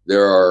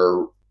 there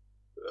are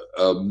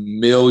a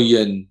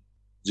million.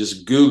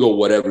 Just Google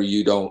whatever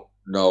you don't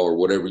know or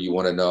whatever you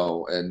want to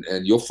know, and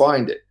you'll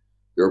find it.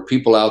 There are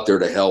people out there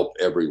to help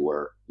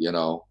everywhere.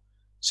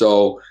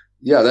 So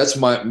yeah, that's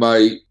my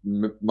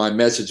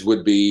message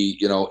would be,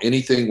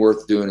 anything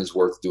worth doing is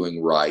worth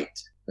doing right,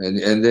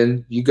 and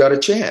then you got a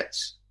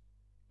chance.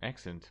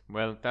 Excellent.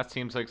 Well, that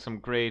seems like some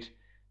great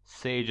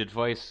sage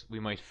advice we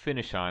might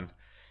finish on.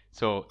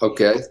 So,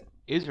 Okay.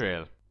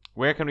 Israel,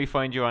 where can we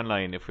find you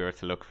online if we were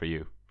to look for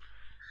you?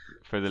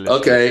 For the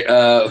listeners?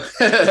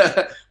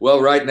 Okay.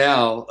 Well, right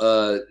now,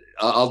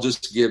 I'll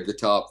just give the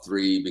top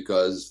three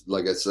because,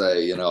 like I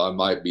say, I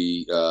might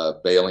be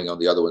bailing on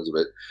the other ones a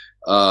bit.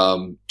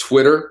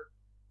 Twitter,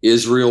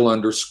 Israel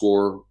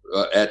 _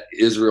 at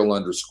Israel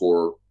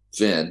 _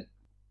 Finn,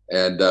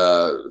 and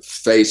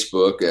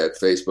Facebook at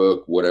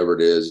Facebook, whatever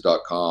it is,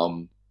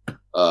 .com,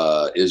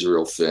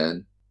 Israel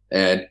Finn,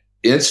 and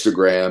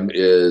Instagram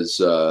is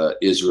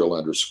Israel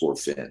 _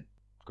 Finn.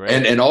 Great.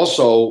 And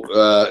also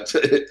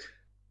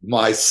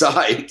my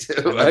site.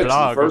 And the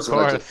blog, of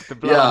course. The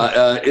blog.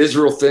 Yeah,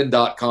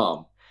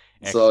 IsraelFinn.com.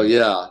 So Excellent.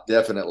 yeah,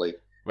 definitely.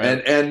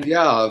 Well, And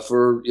yeah,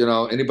 for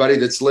anybody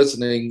that's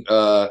listening,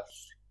 go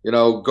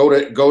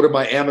to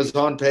my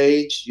Amazon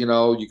page.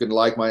 You can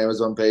like my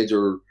Amazon page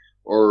or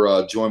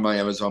join my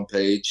Amazon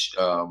page.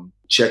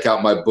 Check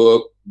out my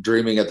book,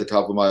 Dreaming at the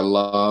Top of My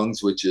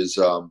Lungs, which is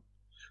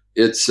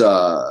it's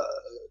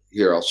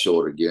here. I'll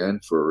show it again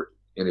for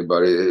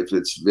anybody if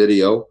it's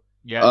video.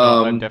 yeah,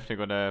 no, I'm definitely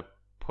going to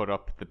put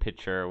up the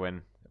picture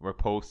when we're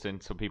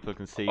posting so people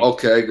can see.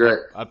 Okay, great.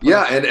 I'll put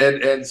Yeah, up-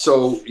 and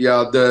so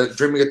yeah, the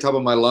Dreaming at the Top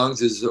of My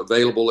Lungs is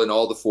available in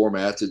all the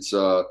formats. It's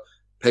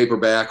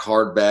paperback,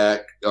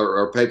 hardback,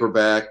 or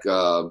paperback,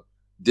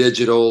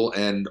 digital,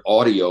 and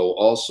audio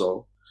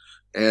also.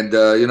 And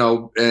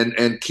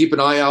and keep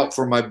an eye out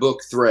for my book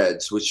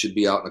Threads, which should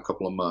be out in a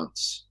couple of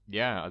months.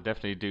 Yeah, I'll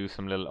definitely do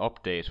some little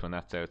update when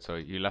that's out, so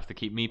you'll have to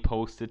keep me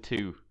posted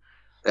too.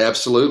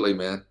 Absolutely,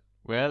 man.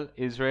 Well,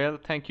 Israel,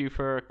 thank you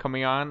for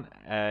coming on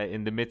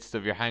in the midst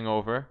of your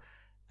hangover,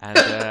 and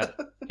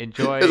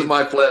enjoy. It's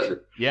my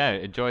pleasure. Yeah,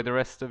 enjoy the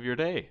rest of your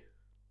day.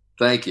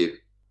 Thank you.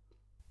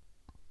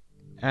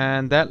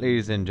 And that,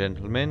 ladies and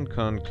gentlemen,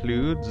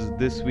 concludes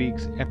this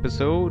week's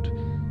episode.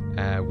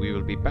 We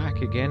will be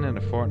back again in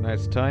a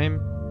fortnight's time.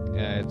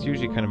 It's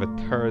usually kind of a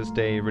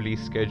Thursday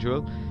release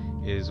schedule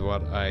is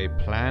what I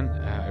plan.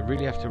 I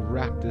really have to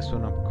wrap this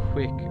one up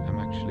quick.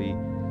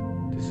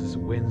 This is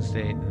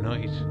Wednesday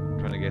night,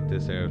 trying to get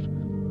this out,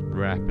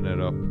 wrapping it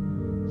up.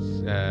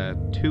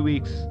 2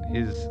 weeks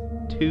is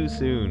too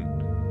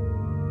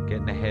soon.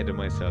 Getting ahead of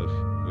myself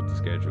with the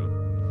schedule.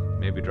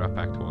 Maybe drop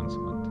back to once a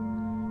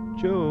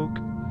month. Joke.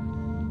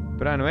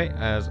 But anyway,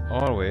 as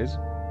always,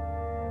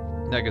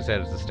 like I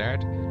said at the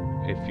start,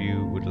 if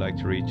you would like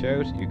to reach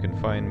out, you can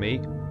find me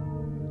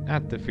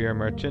at The Fear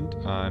Merchant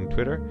on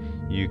Twitter.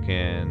 You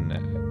can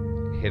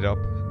hit up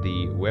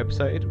the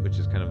website, which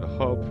is kind of the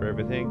hub for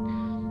everything.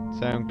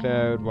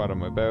 SoundCloud, what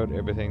I'm about,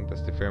 everything.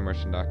 That's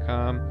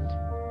thefearmerchant.com.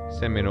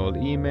 Send me an old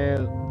email,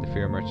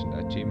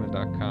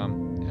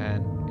 thefearmerchant@gmail.com,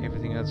 and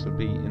everything else will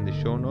be in the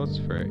show notes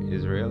for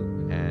Israel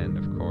and,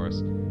 of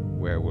course,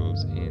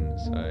 Werewolves in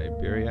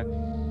Siberia.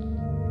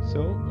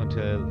 So,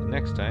 until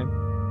next time,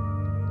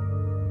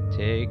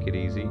 take it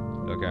easy,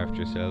 look after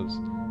yourselves,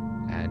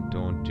 and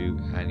don't do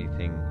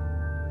anything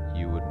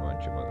you wouldn't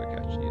want your mother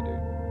catching you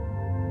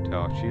doing.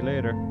 Talk to you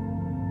later.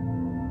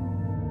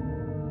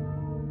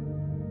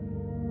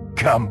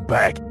 Come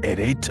back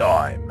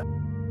anytime.